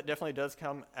sometimes that definitely does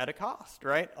come at a cost,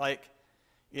 right? Like,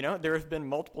 there have been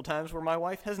multiple times where my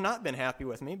wife has not been happy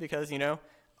with me because,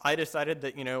 I decided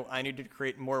that, I needed to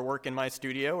create more work in my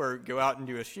studio or go out and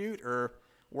do a shoot or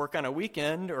work on a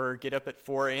weekend or get up at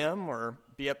 4 a.m. or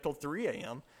be up till 3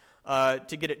 a.m.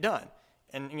 To get it done.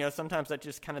 And, sometimes that's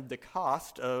just kind of the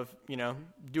cost of,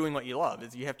 doing what you love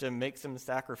is you have to make some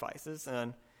sacrifices.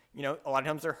 And, a lot of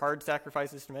times they're hard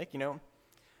sacrifices to make,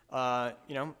 I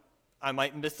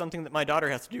might miss something that my daughter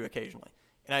has to do occasionally.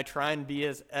 And I try and be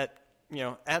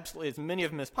absolutely as many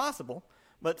of them as possible.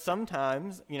 But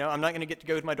sometimes, I'm not going to get to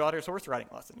go to my daughter's horse riding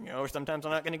lesson, or sometimes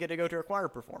I'm not going to get to go to a choir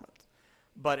performance.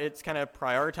 But it's kind of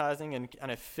prioritizing and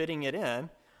kind of fitting it in.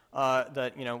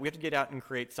 That, we have to get out and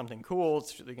create something cool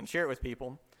so we can share it with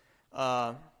people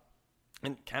and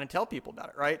kind of tell people about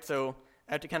it, right? So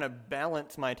I have to kind of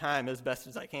balance my time as best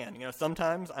as I can.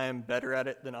 Sometimes I am better at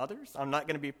it than others. I'm not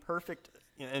going to be perfect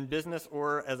in business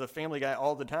or as a family guy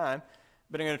all the time,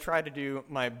 but I'm going to try to do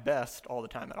my best all the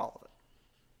time at all of it.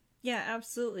 Yeah,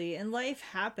 absolutely. And life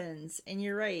happens. And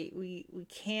you're right. We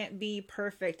can't be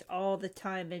perfect all the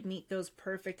time and meet those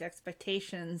perfect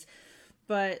expectations.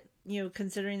 but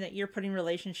considering that you're putting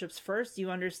relationships first, you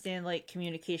understand like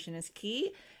communication is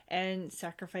key and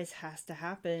sacrifice has to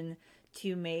happen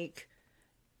to make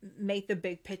the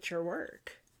big picture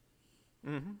work.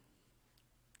 Mm-hmm.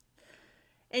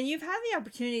 And you've had the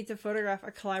opportunity to photograph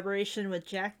a collaboration with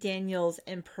Jack Daniels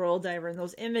and Pearl Diver, and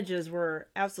those images were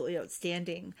absolutely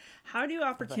outstanding. How do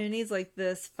opportunities like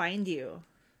this find you?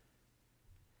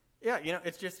 Yeah,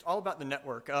 it's just all about the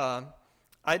network.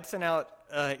 I'd sent out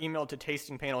an email to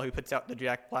Tasting Panel, who puts out the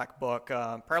Jack Black book,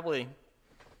 probably,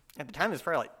 at the time, it was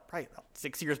probably about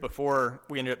 6 years before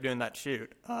we ended up doing that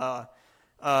shoot.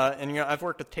 And I've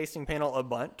worked with Tasting Panel a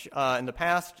bunch in the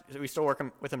past. We still work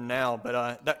with them now,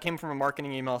 but that came from a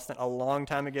marketing email sent a long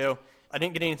time ago. I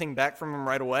didn't get anything back from them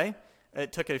right away.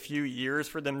 It took a few years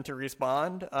for them to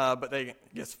respond, but they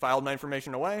just filed my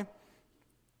information away.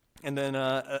 And then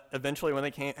eventually, when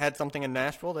they had something in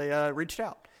Nashville, they reached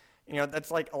out.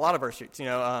 That's like a lot of our shoots.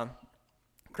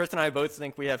 Chris and I both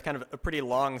think we have kind of a pretty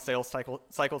long sales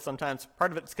cycle sometimes.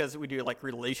 Part of it's because we do like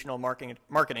relational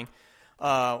marketing.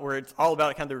 Where it's all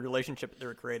about kind of the relationship that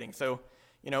they're creating. So,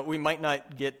 we might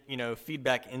not get,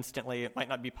 feedback instantly. It might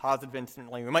not be positive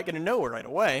instantly. We might get a no right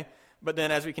away. But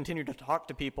then as we continue to talk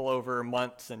to people over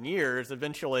months and years,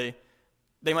 eventually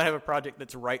they might have a project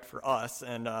that's right for us.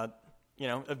 And,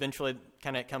 eventually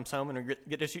kind of comes home and we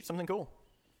get to shoot something cool.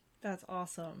 That's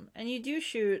awesome. And you do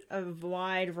shoot a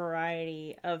wide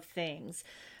variety of things.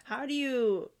 How do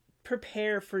you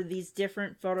prepare for these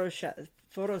different photo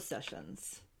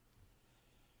sessions?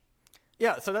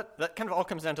 Yeah, so that kind of all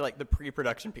comes down to like the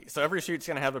pre-production piece. So every shoot's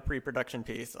going to have a pre-production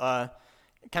piece. Kind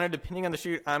of depending on the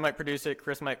shoot, I might produce it,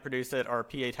 Chris might produce it, our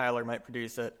PA Tyler might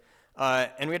produce it.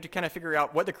 And we have to kind of figure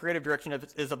out what the creative direction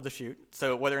is of the shoot.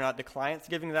 So whether or not the client's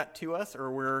giving that to us or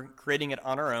we're creating it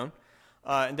on our own.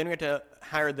 And then we have to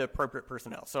hire the appropriate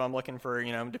personnel. So I'm looking for,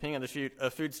 depending on the shoot, a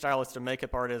food stylist, a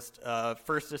makeup artist,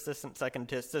 first assistant,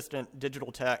 second assistant,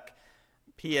 digital tech,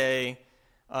 PA,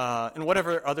 and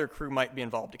whatever other crew might be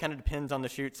involved. It kind of depends on the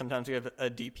shoot. Sometimes we have a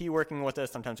DP working with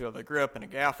us. Sometimes we have a grip and a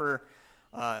gaffer.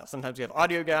 Sometimes we have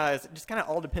audio guys. It just kind of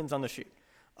all depends on the shoot.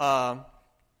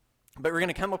 But we're going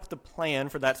to come up with a plan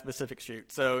for that specific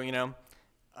shoot. So,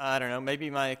 I don't know, maybe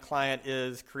my client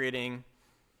is creating,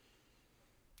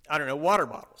 water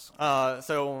bottles.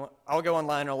 So I'll go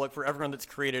online and I'll look for everyone that's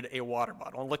created a water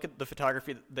bottle and look at the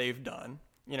photography that they've done.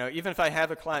 Even if I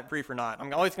have a client brief or not,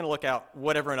 I'm always going to look out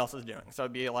what everyone else is doing. So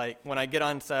it'd be like when I get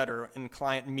on set or in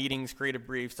client meetings, creative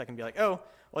briefs, I can be like, oh,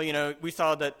 well, we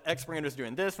saw that X brand was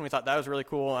doing this and we thought that was really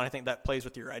cool and I think that plays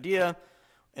with your idea.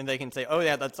 And they can say, oh,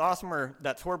 yeah, that's awesome or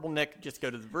that's horrible, Nick, just go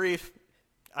to the brief.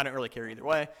 I don't really care either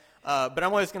way. But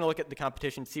I'm always going to look at the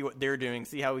competition, see what they're doing,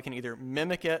 see how we can either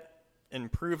mimic it,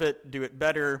 improve it, do it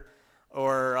better,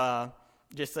 or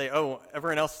just say, oh,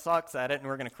 everyone else sucks at it and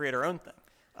we're going to create our own thing.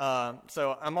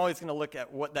 So I'm always going to look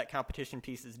at what that competition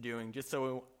piece is doing, just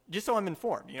so I'm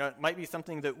informed. It might be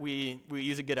something that we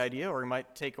use a good idea, or we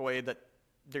might take away that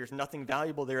there's nothing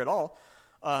valuable there at all.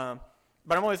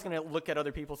 But I'm always going to look at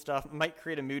other people's stuff, might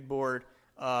create a mood board,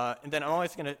 and then I'm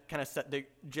always going to kind of set the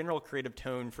general creative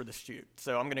tone for the shoot.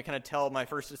 So I'm going to kind of tell my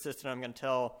first assistant, I'm going to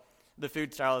tell the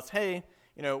food stylist, hey,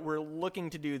 we're looking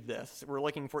to do this. We're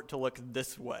looking for it to look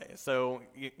this way. So,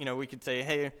 we could say,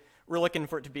 hey, we're looking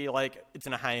for it to be like it's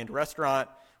in a high-end restaurant.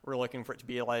 We're looking for it to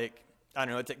be like,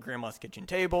 it's at grandma's kitchen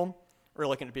table. We're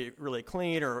looking to be really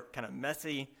clean or kind of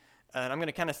messy. And I'm going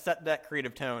to kind of set that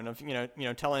creative tone of,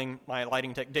 telling my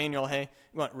lighting tech, Daniel, hey,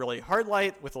 we want really hard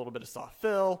light with a little bit of soft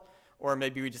fill, or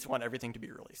maybe we just want everything to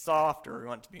be really soft, or we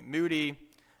want it to be moody.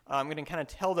 I'm going to kind of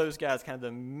tell those guys kind of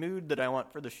the mood that I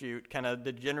want for the shoot, kind of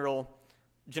the general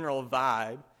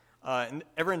vibe, and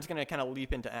everyone's going to kind of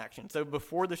leap into action. So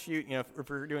before the shoot, if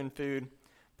we're doing food,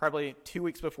 probably 2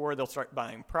 weeks before, they'll start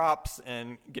buying props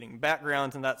and getting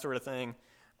backgrounds and that sort of thing.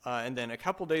 And then a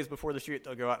couple days before the shoot,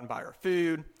 they'll go out and buy our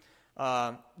food.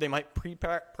 They might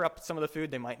prep some of the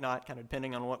food. They might not, kind of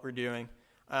depending on what we're doing.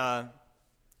 Kind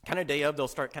of day of, they'll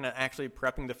start kind of actually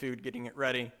prepping the food, getting it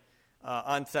ready.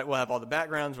 On set, we'll have all the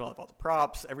backgrounds, we'll have all the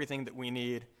props, everything that we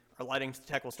need. Our lighting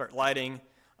tech will start lighting,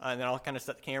 and then I'll kind of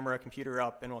set the camera, computer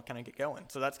up, and we'll kind of get going.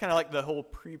 So that's kind of like the whole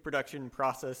pre-production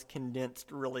process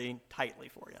condensed really tightly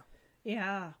for you.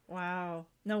 Yeah, wow.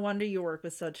 No wonder you work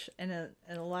with such an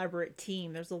elaborate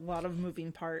team. There's a lot of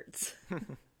moving parts.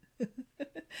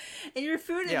 And your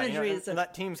food imagery is... And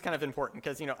that team's kind of important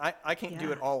because, I can't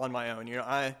do it all on my own.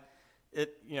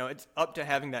 It's up to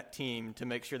having that team to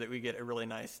make sure that we get a really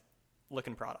nice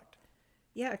looking product.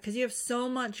 Yeah, because you have so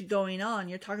much going on.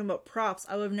 You're talking about props.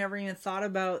 I would have never even thought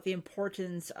about the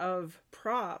importance of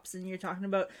props. And you're talking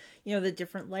about, the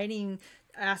different lighting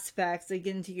aspects that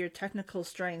get into your technical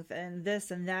strength and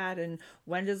this and that. And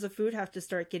when does the food have to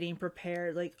start getting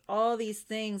prepared? Like all these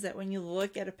things that when you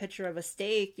look at a picture of a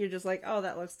steak, you're just like, oh,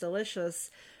 that looks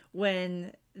delicious.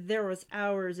 When there was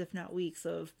hours, if not weeks,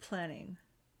 of planning.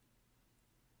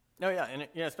 Oh yeah, and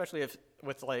especially if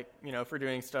with if we're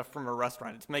doing stuff from a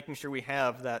restaurant, it's making sure we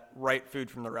have that right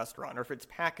food from the restaurant, or if it's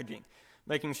packaging,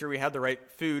 making sure we have the right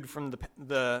food from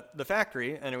the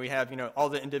factory, and we have all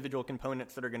the individual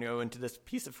components that are going to go into this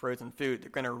piece of frozen food they're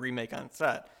going to remake on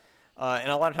set. And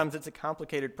a lot of times it's a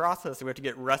complicated process. So we have to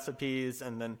get recipes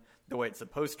and then the way it's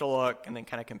supposed to look, and then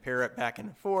kind of compare it back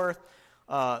and forth.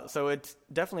 So it's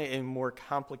definitely a more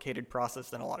complicated process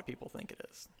than a lot of people think it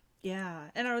is. Yeah.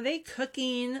 And are they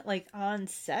cooking like on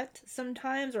set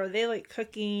sometimes, or are they like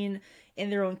cooking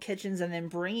in their own kitchens and then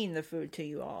bringing the food to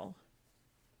you all?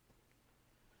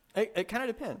 It kind of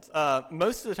depends.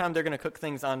 Most of the time they're going to cook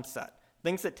things on set.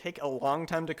 Things that take a long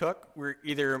time to cook,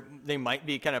 they might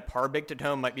be kind of par baked at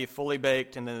home, might be fully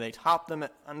baked, and then they top them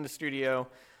on the studio,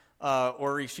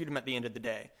 or we shoot them at the end of the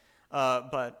day.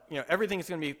 But everything's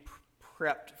going to be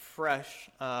prepped fresh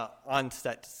on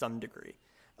set to some degree.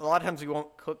 A lot of times we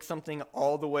won't cook something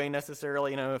all the way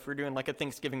necessarily. If we're doing like a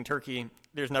Thanksgiving turkey,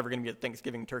 there's never going to be a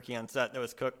Thanksgiving turkey on set that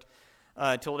was cooked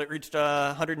until it reached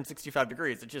 165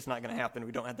 degrees. It's just not going to happen.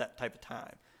 We don't have that type of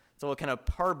time. So we'll kind of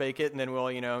par bake it, and then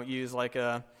we'll use like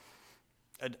a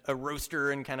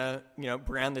roaster and kind of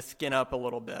brown the skin up a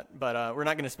little bit. But we're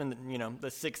not going to spend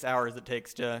the 6 hours it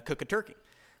takes to cook a turkey.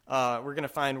 We're going to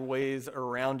find ways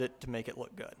around it to make it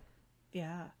look good.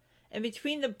 Yeah. And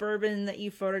between the bourbon that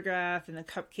you photograph and the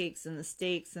cupcakes and the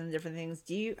steaks and different things,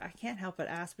 I can't help but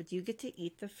ask, but do you get to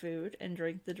eat the food and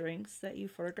drink the drinks that you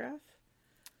photograph?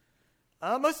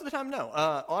 Most of the time, no.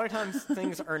 A lot of times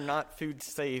things are not food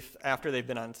safe after they've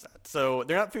been on set. So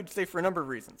they're not food safe for a number of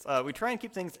reasons. We try and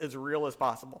keep things as real as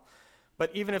possible.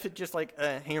 But even if it's just like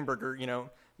a hamburger,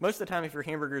 most of the time if your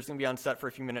hamburger is going to be on set for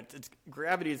a few minutes,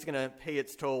 gravity is going to pay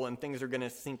its toll and things are going to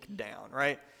sink down,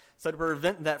 right? So to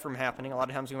prevent that from happening, a lot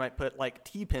of times we might put like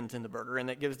T-pins in the burger, and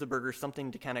that gives the burger something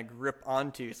to kind of grip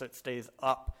onto so it stays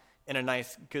up in a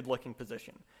nice, good-looking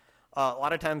position. A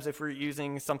lot of times if we're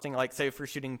using something like, say, if we're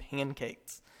shooting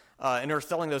pancakes, and we're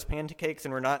selling those pancakes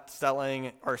and we're not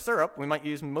selling our syrup, we might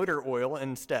use motor oil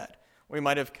instead. We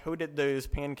might have coated those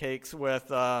pancakes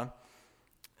with,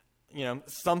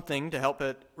 something to help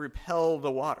it repel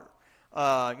the water.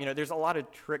 There's a lot of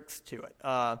tricks to it.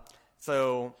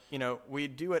 So, we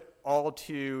do it all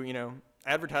to,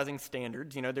 advertising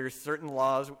standards. There's certain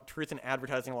laws, truth in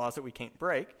advertising laws that we can't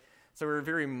break. So we're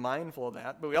very mindful of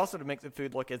that. But we also to make the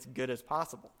food look as good as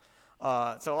possible.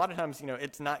 So a lot of times,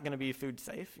 it's not going to be food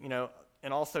safe,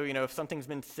 And also, if something's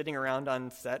been sitting around on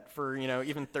set for,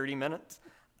 even 30 minutes,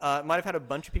 it might have had a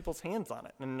bunch of people's hands on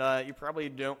it. And you probably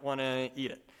don't want to eat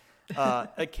it.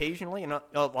 Occasionally, a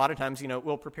lot of times,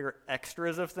 we'll prepare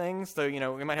extras of things. So,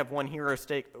 we might have one hero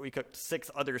steak, but we cooked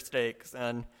 6 other steaks,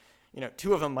 and,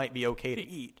 2 of them might be okay to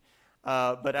eat.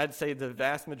 But I'd say the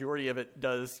vast majority of it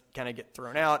does kind of get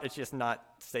thrown out. It's just not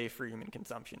safe for human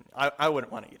consumption. I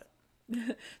wouldn't want to eat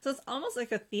it. So it's almost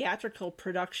like a theatrical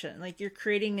production. Like you're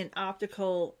creating an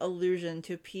optical illusion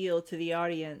to appeal to the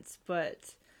audience,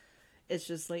 but it's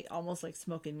just like almost like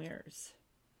smoke and mirrors.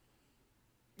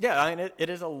 Yeah, I mean, it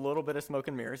is a little bit of smoke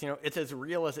and mirrors. It's as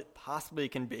real as it possibly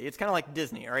can be. It's kind of like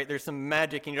Disney, all right? There's some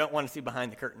magic, and you don't want to see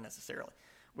behind the curtain necessarily.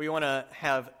 We want to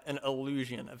have an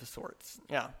illusion of sorts.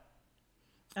 Yeah.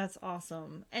 That's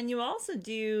awesome. And you also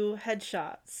do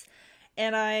headshots.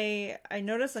 And I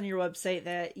noticed on your website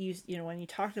that you when you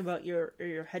talked about your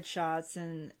headshots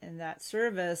and that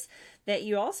service, that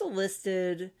you also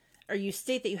listed, or you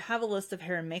state that you have a list of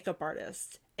hair and makeup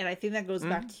artists. And I think that goes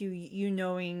back to you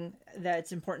knowing that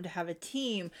it's important to have a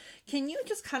team. Can you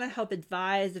just kind of help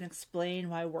advise and explain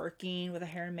why working with a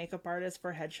hair and makeup artist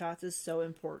for headshots is so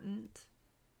important?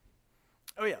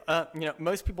 Oh, yeah.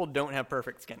 Most people don't have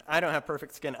perfect skin. I don't have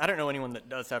perfect skin. I don't know anyone that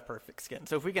does have perfect skin.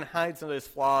 So if we can hide some of those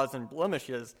flaws and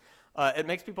blemishes, it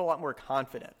makes people a lot more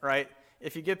confident, right?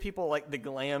 If you give people like the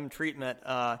glam treatment,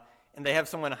 and they have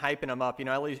someone hyping them up,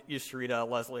 I use Sharita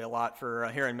Leslie a lot for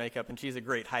hair and makeup, and she's a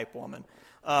great hype woman.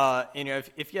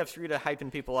 If you have Sharita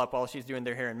hyping people up while she's doing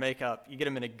their hair and makeup, you get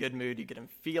them in a good mood, you get them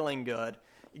feeling good,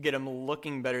 you get them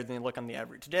looking better than they look on the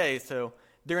average day, so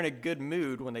they're in a good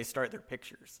mood when they start their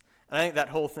pictures. And I think that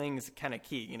whole thing's kind of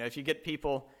key. If you get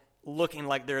people looking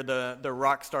like they're the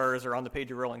rock stars or on the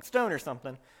page of Rolling Stone or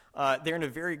something, they're in a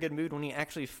very good mood when you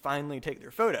actually finally take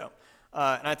their photo.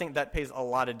 And I think that pays a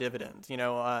lot of dividends.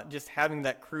 Just having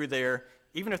that crew there,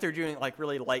 even if they're doing like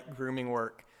really light grooming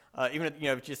work, even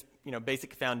if, just,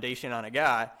 basic foundation on a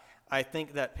guy, I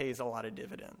think that pays a lot of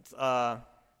dividends.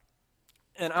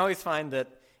 And I always find that,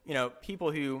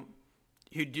 people who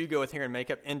do go with hair and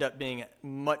makeup end up being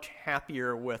much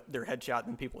happier with their headshot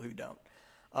than people who don't.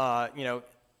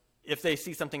 If they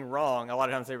see something wrong, a lot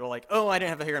of times they were like, oh, I didn't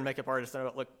have a hair and makeup artist, and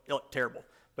it looked terrible.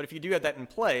 But if you do have that in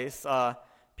place,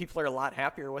 people are a lot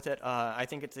happier with it. I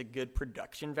think it's a good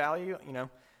production value.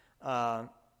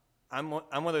 I'm one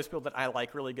of those people that I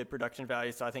like really good production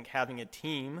value, so I think having a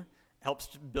team helps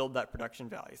to build that production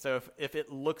value. So if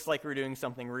it looks like we're doing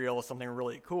something real, something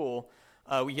really cool,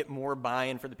 we get more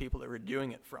buy-in for the people that we're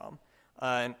doing it from.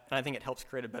 And I think it helps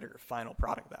create a better final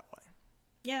product that way.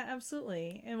 Yeah,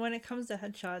 absolutely. And when it comes to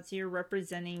headshots, you're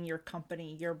representing your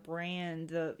company, your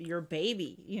brand, your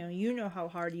baby. You know how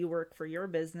hard you work for your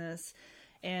business.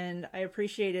 And I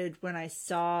appreciated when I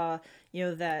saw,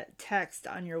 that text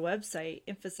on your website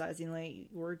emphasizing like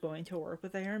we're going to work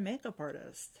with a hair and makeup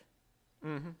artist.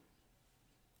 Mm-hmm.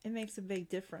 It makes a big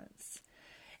difference.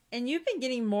 And you've been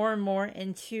getting more and more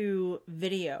into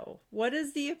video. What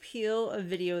is the appeal of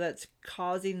video that's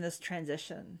causing this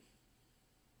transition?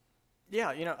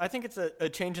 Yeah, I think it's a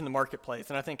change in the marketplace,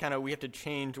 and I think kind of we have to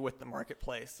change with the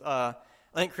marketplace. I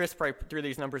think Chris probably threw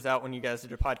these numbers out when you guys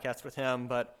did a podcast with him,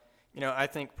 but, I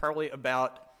think probably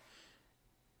about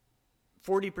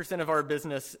 40% of our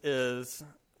business is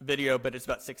video, but it's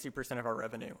about 60% of our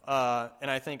revenue.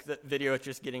 And I think that video is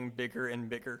just getting bigger and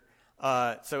bigger.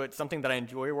 So it's something that I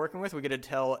enjoy working with. We get to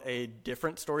tell a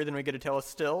different story than we get to tell with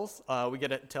stills. We get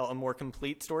to tell a more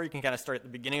complete story. You can kind of start at the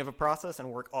beginning of a process and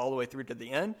work all the way through to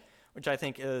the end, which I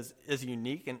think is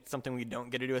unique and something we don't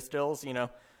get to do with stills.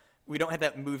 We don't have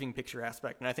that moving picture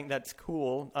aspect, and I think that's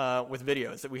cool with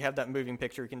videos, that we have that moving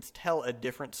picture. We can tell a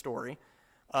different story.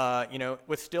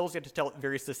 With stills, you have to tell it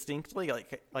very succinctly,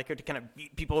 like to kind of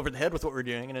beat people over the head with what we're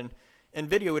doing, and in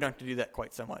video, we don't have to do that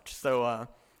quite so much. So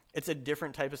it's a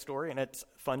different type of story, and it's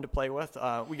fun to play with.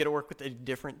 We get to work with a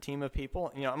different team of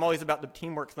people. I'm always about the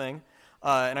teamwork thing,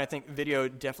 and I think video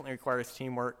definitely requires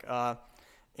teamwork.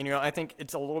 I think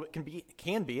it's a little bit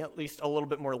can be at least a little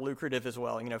bit more lucrative as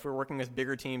well. If we're working with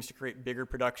bigger teams to create bigger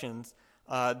productions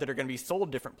that are going to be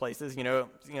sold different places,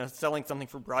 selling something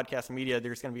for broadcast media,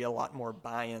 there's going to be a lot more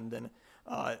buy-in than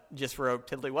just for a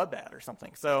tiddly web ad or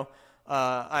something. So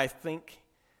I think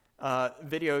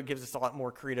video gives us a lot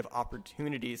more creative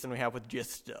opportunities than we have with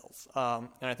just stills. And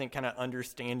I think kind of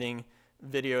understanding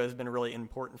video has been really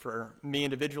important for me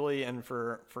individually and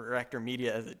for Actor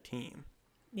Media as a team.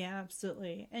 Yeah,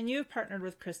 absolutely. And you've partnered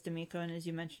with Chris D'Amico, and as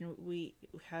you mentioned, we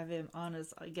have him on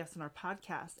as a guest on our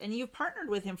podcast, and you've partnered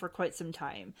with him for quite some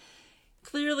time.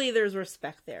 Clearly, there's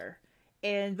respect there.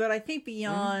 But I think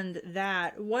beyond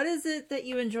that, what is it that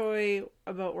you enjoy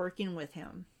about working with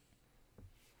him?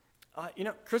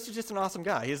 Chris is just an awesome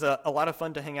guy. He's a lot of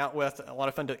fun to hang out with, a lot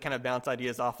of fun to kind of bounce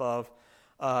ideas off of.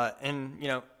 And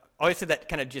I always say that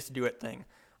kind of just do it thing.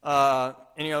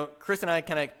 Chris and I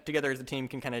kind of together as a team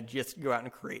can kind of just go out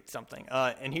and create something.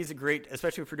 And he's a great,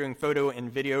 especially if we're doing photo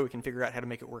and video, we can figure out how to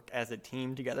make it work as a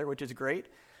team together, which is great.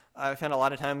 I found a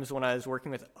lot of times when I was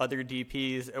working with other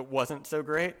DPs, it wasn't so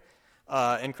great.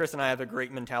 And Chris and I have a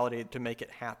great mentality to make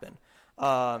it happen.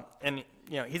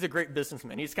 He's a great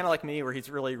businessman. He's kind of like me where he's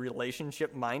really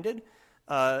relationship minded.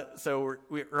 So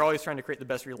we're always trying to create the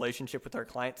best relationship with our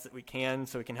clients that we can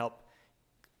so we can help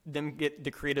them get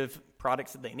the creative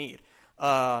products that they need.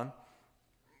 And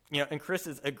Chris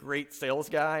is a great sales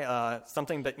guy.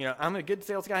 Something that, I'm a good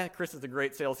sales guy. Chris is a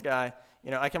great sales guy.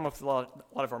 I come up with a lot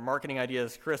of our marketing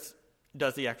ideas. Chris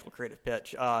does the actual creative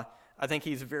pitch. I think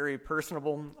he's very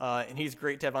personable, and he's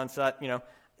great to have on set.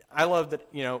 I love that,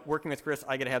 working with Chris,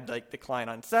 I get to have the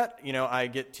client on set. I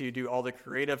get to do all the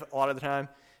creative a lot of the time,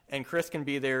 and Chris can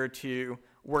be there to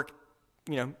work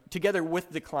together with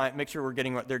the client, make sure we're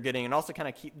getting what they're getting, and also kind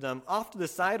of keep them off to the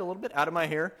side a little bit out of my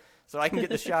hair so I can get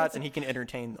the shots and he can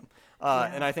entertain them.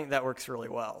 And I think that works really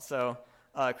well. So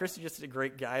Chris is just a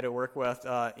great guy to work with.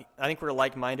 I think we're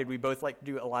like-minded. We both like to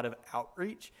do a lot of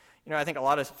outreach. I think a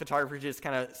lot of photographers just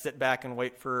kind of sit back and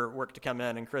wait for work to come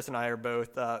in, and Chris and I are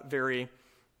both very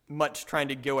much trying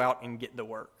to go out and get the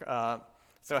work.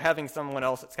 So having someone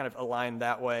else that's kind of aligned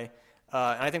that way,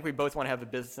 and I think we both want to have a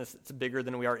business that's bigger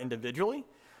than we are individually.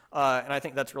 And I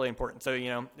think that's really important. So,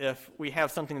 if we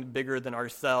have something bigger than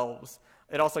ourselves,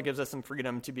 it also gives us some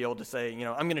freedom to be able to say,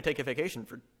 I'm going to take a vacation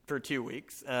for 2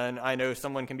 weeks. And I know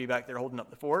someone can be back there holding up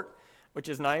the fort, which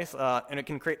is nice. And it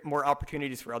can create more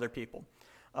opportunities for other people.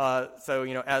 So,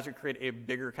 as we create a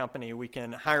bigger company, we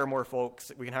can hire more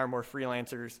folks. We can hire more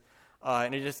freelancers.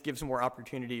 and it just gives more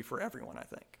opportunity for everyone, I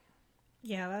think.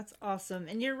 Yeah, that's awesome.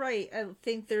 And you're right. I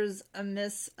think there's a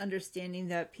misunderstanding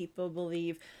that people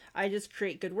believe I just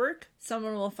create good work,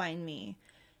 someone will find me.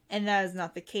 And that is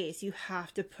not the case. You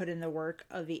have to put in the work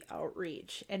of the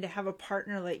outreach. And to have a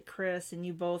partner like Chris and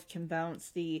you both can bounce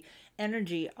the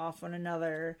energy off one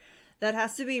another, that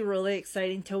has to be really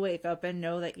exciting to wake up and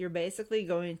know that you're basically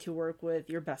going to work with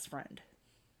your best friend.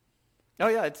 Oh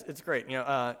yeah, it's great.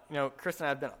 Chris and I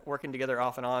have been working together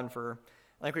off and on for,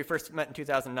 I think we first met in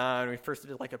 2009. We first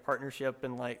did like a partnership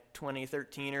in like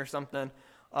 2013 or something.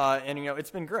 And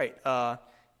it's been great.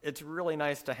 It's really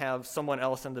nice to have someone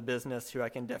else in the business who I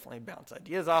can definitely bounce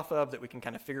ideas off of, that we can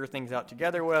kind of figure things out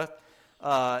together with,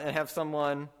 and have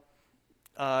someone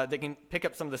that can pick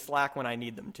up some of the slack when I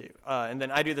need them to. And then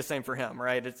I do the same for him,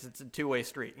 right? It's a two-way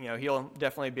street. He'll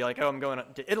definitely be like, oh, I'm going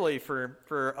to Italy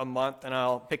for a month, and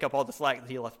I'll pick up all the slack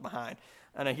that he left behind.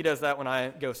 And he does that when I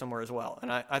go somewhere as well.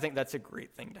 And I think that's a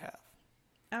great thing to have.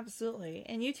 Absolutely.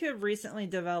 And you two have recently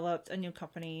developed a new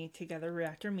company together,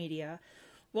 Reactor Media.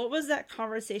 What was that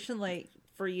conversation like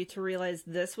for you to realize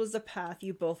this was the path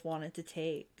you both wanted to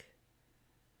take?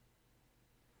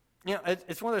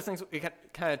 It's one of those things that we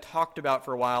kind of talked about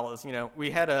for a while. Is,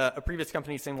 we had a previous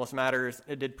company, Seamless Matters.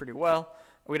 It did pretty well.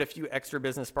 We had a few extra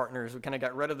business partners. We kind of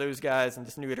got rid of those guys in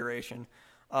this new iteration.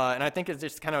 And I think it's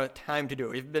just kind of time to do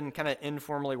it. We've been kind of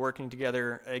informally working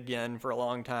together again for a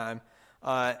long time.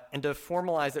 And to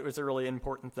formalize it was a really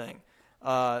important thing.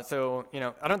 I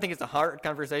don't think it's a hard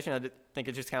conversation. I think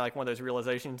it's just kind of like one of those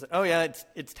realizations that, oh yeah,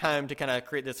 it's time to kind of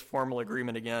create this formal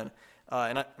agreement again.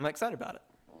 And I'm excited about it.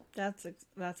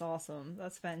 That's awesome.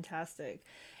 That's fantastic.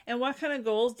 And what kind of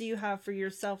goals do you have for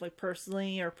yourself, like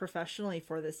personally or professionally,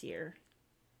 for this year?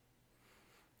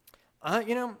 I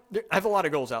have a lot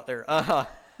of goals out there.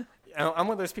 I'm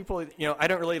one of those people, I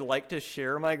don't really like to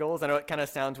share my goals. I know it kind of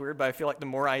sounds weird, but I feel like the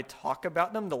more I talk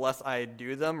about them, the less I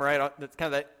do them, right? That's kind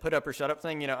of that put up or shut up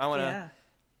thing. I want to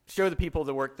show the people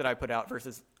the work that I put out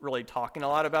versus really talking a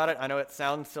lot about it. I know it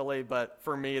sounds silly, but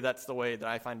for me, that's the way that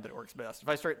I find that it works best. If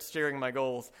I start sharing my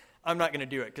goals, I'm not going to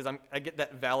do it because I get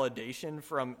that validation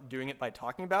from doing it by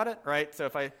talking about it, right? So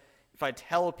if I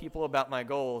tell people about my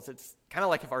goals, it's kind of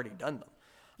like I've already done them.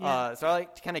 Yeah. So I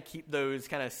like to kind of keep those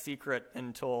kind of secret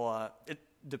until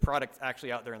the product's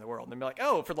actually out there in the world. And be like,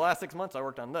 oh, for the last 6 months, I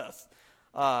worked on this.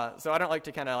 So I don't like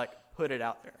to kind of like put it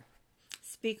out there.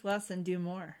 Speak less and do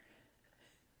more.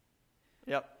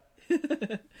 Yep.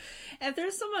 If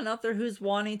there's someone out there who's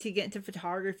wanting to get into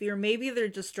photography, or maybe they're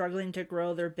just struggling to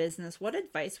grow their business, what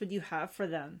advice would you have for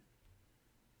them?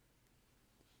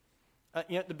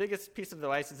 The biggest piece of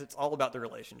advice is it's all about the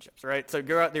relationships, right? So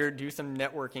go out there, do some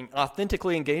networking,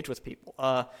 authentically engage with people.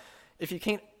 If you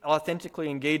can't authentically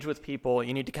engage with people,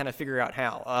 you need to kind of figure out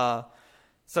how.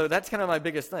 So that's kind of my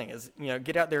biggest thing is,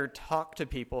 get out there, talk to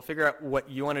people, figure out what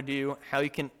you want to do, how you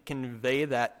can convey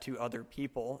that to other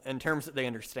people in terms that they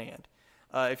understand.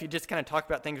 If you just kind of talk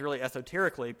about things really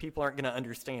esoterically, people aren't going to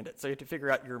understand it. So you have to figure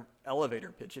out your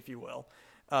elevator pitch, if you will,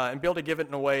 and be able to give it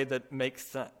in a way that makes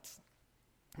sense.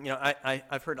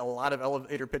 I've heard a lot of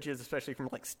elevator pitches, especially from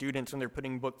like students when they're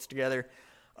putting books together,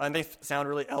 and they sound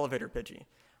really elevator pitchy.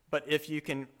 But if you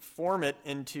can form it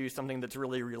into something that's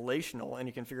really relational and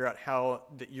you can figure out how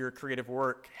your creative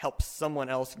work helps someone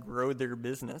else grow their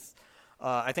business,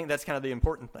 I think that's kind of the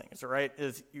important thing, right?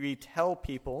 Is you tell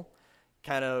people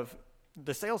kind of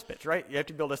the sales pitch, right? You have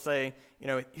to be able to say,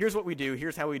 here's what we do,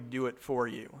 here's how we do it for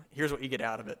you, here's what you get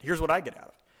out of it, here's what I get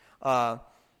out of it.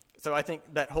 So I think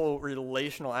that whole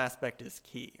relational aspect is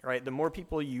key, right? The more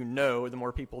people you know, the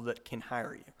more people that can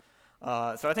hire you.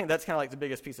 So I think that's kind of like the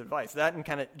biggest piece of advice. That and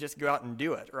kind of just go out and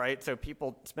do it, right? So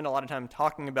people spend a lot of time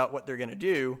talking about what they're going to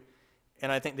do,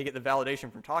 and I think they get the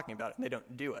validation from talking about it, and they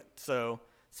don't do it. So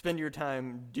spend your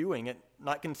time doing it,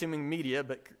 not consuming media,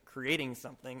 but creating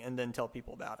something, and then tell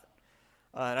people about it.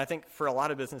 And I think for a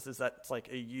lot of businesses, that's like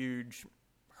a huge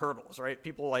hurdles, right?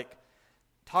 People like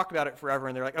talk about it forever,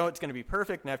 and they're like, oh, it's going to be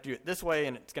perfect, and I have to do it this way,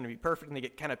 and it's going to be perfect, and they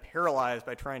get kind of paralyzed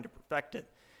by trying to perfect it.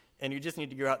 And you just need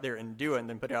to go out there and do it and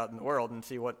then put it out in the world and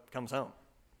see what comes home.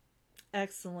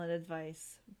 Excellent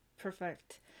advice.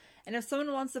 Perfect. And if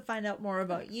someone wants to find out more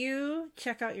about you,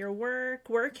 check out your work,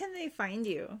 where can they find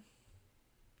you?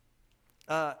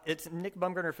 It's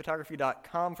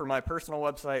nickbumgardnerphotography.com for my personal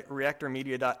website,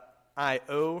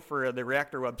 reactormedia.io for the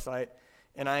Reactor website.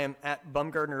 And I am at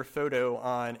Bumgardner Photo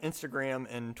on Instagram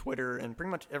and Twitter and pretty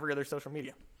much every other social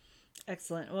media.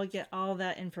 Excellent. We'll get all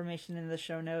that information in the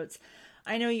show notes.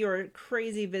 I know you're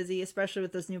crazy busy, especially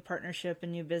with this new partnership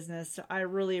and new business, so I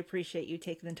really appreciate you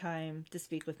taking the time to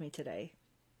speak with me today.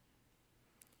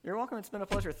 You're welcome. It's been a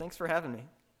pleasure. Thanks for having me.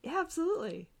 Yeah,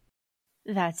 absolutely.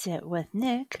 That's it with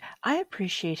Nick. I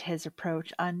appreciate his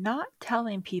approach on not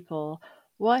telling people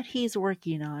what he's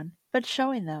working on, but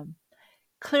showing them.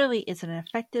 Clearly, it's an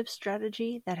effective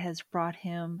strategy that has brought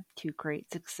him to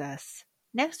great success.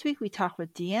 Next week, we talk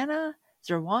with Deanna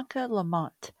Zerwanka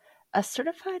Lamont, a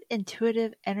certified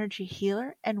intuitive energy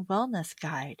healer and wellness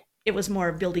guide. It was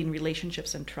more building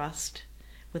relationships and trust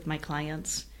with my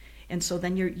clients. And so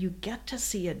then you get to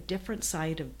see a different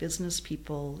side of business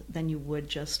people than you would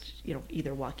just,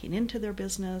 either walking into their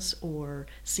business or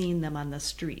seeing them on the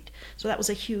street. So that was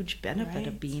a huge benefit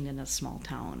of being in a small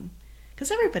town.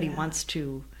 Because everybody wants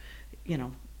to,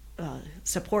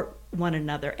 support one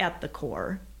another at the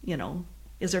core,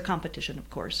 is there competition, of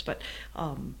course. But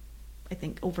I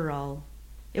think overall,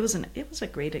 it was a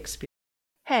great experience.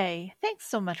 Hey, thanks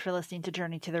so much for listening to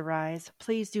Journey to the Rise.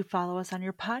 Please do follow us on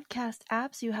your podcast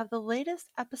apps so you have the latest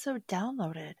episode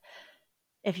downloaded.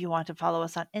 If you want to follow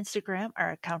us on Instagram,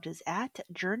 our account is at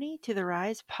Journey to the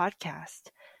Rise Podcast.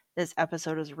 This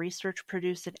episode is research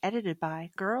produced and edited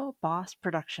by Girl Boss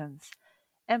Productions.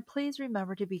 And please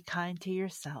remember to be kind to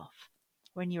yourself.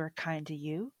 When you are kind to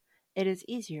you, it is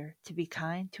easier to be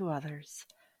kind to others.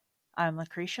 I'm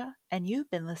Lucretia, and you've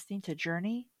been listening to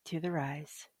Journey to the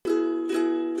Rise.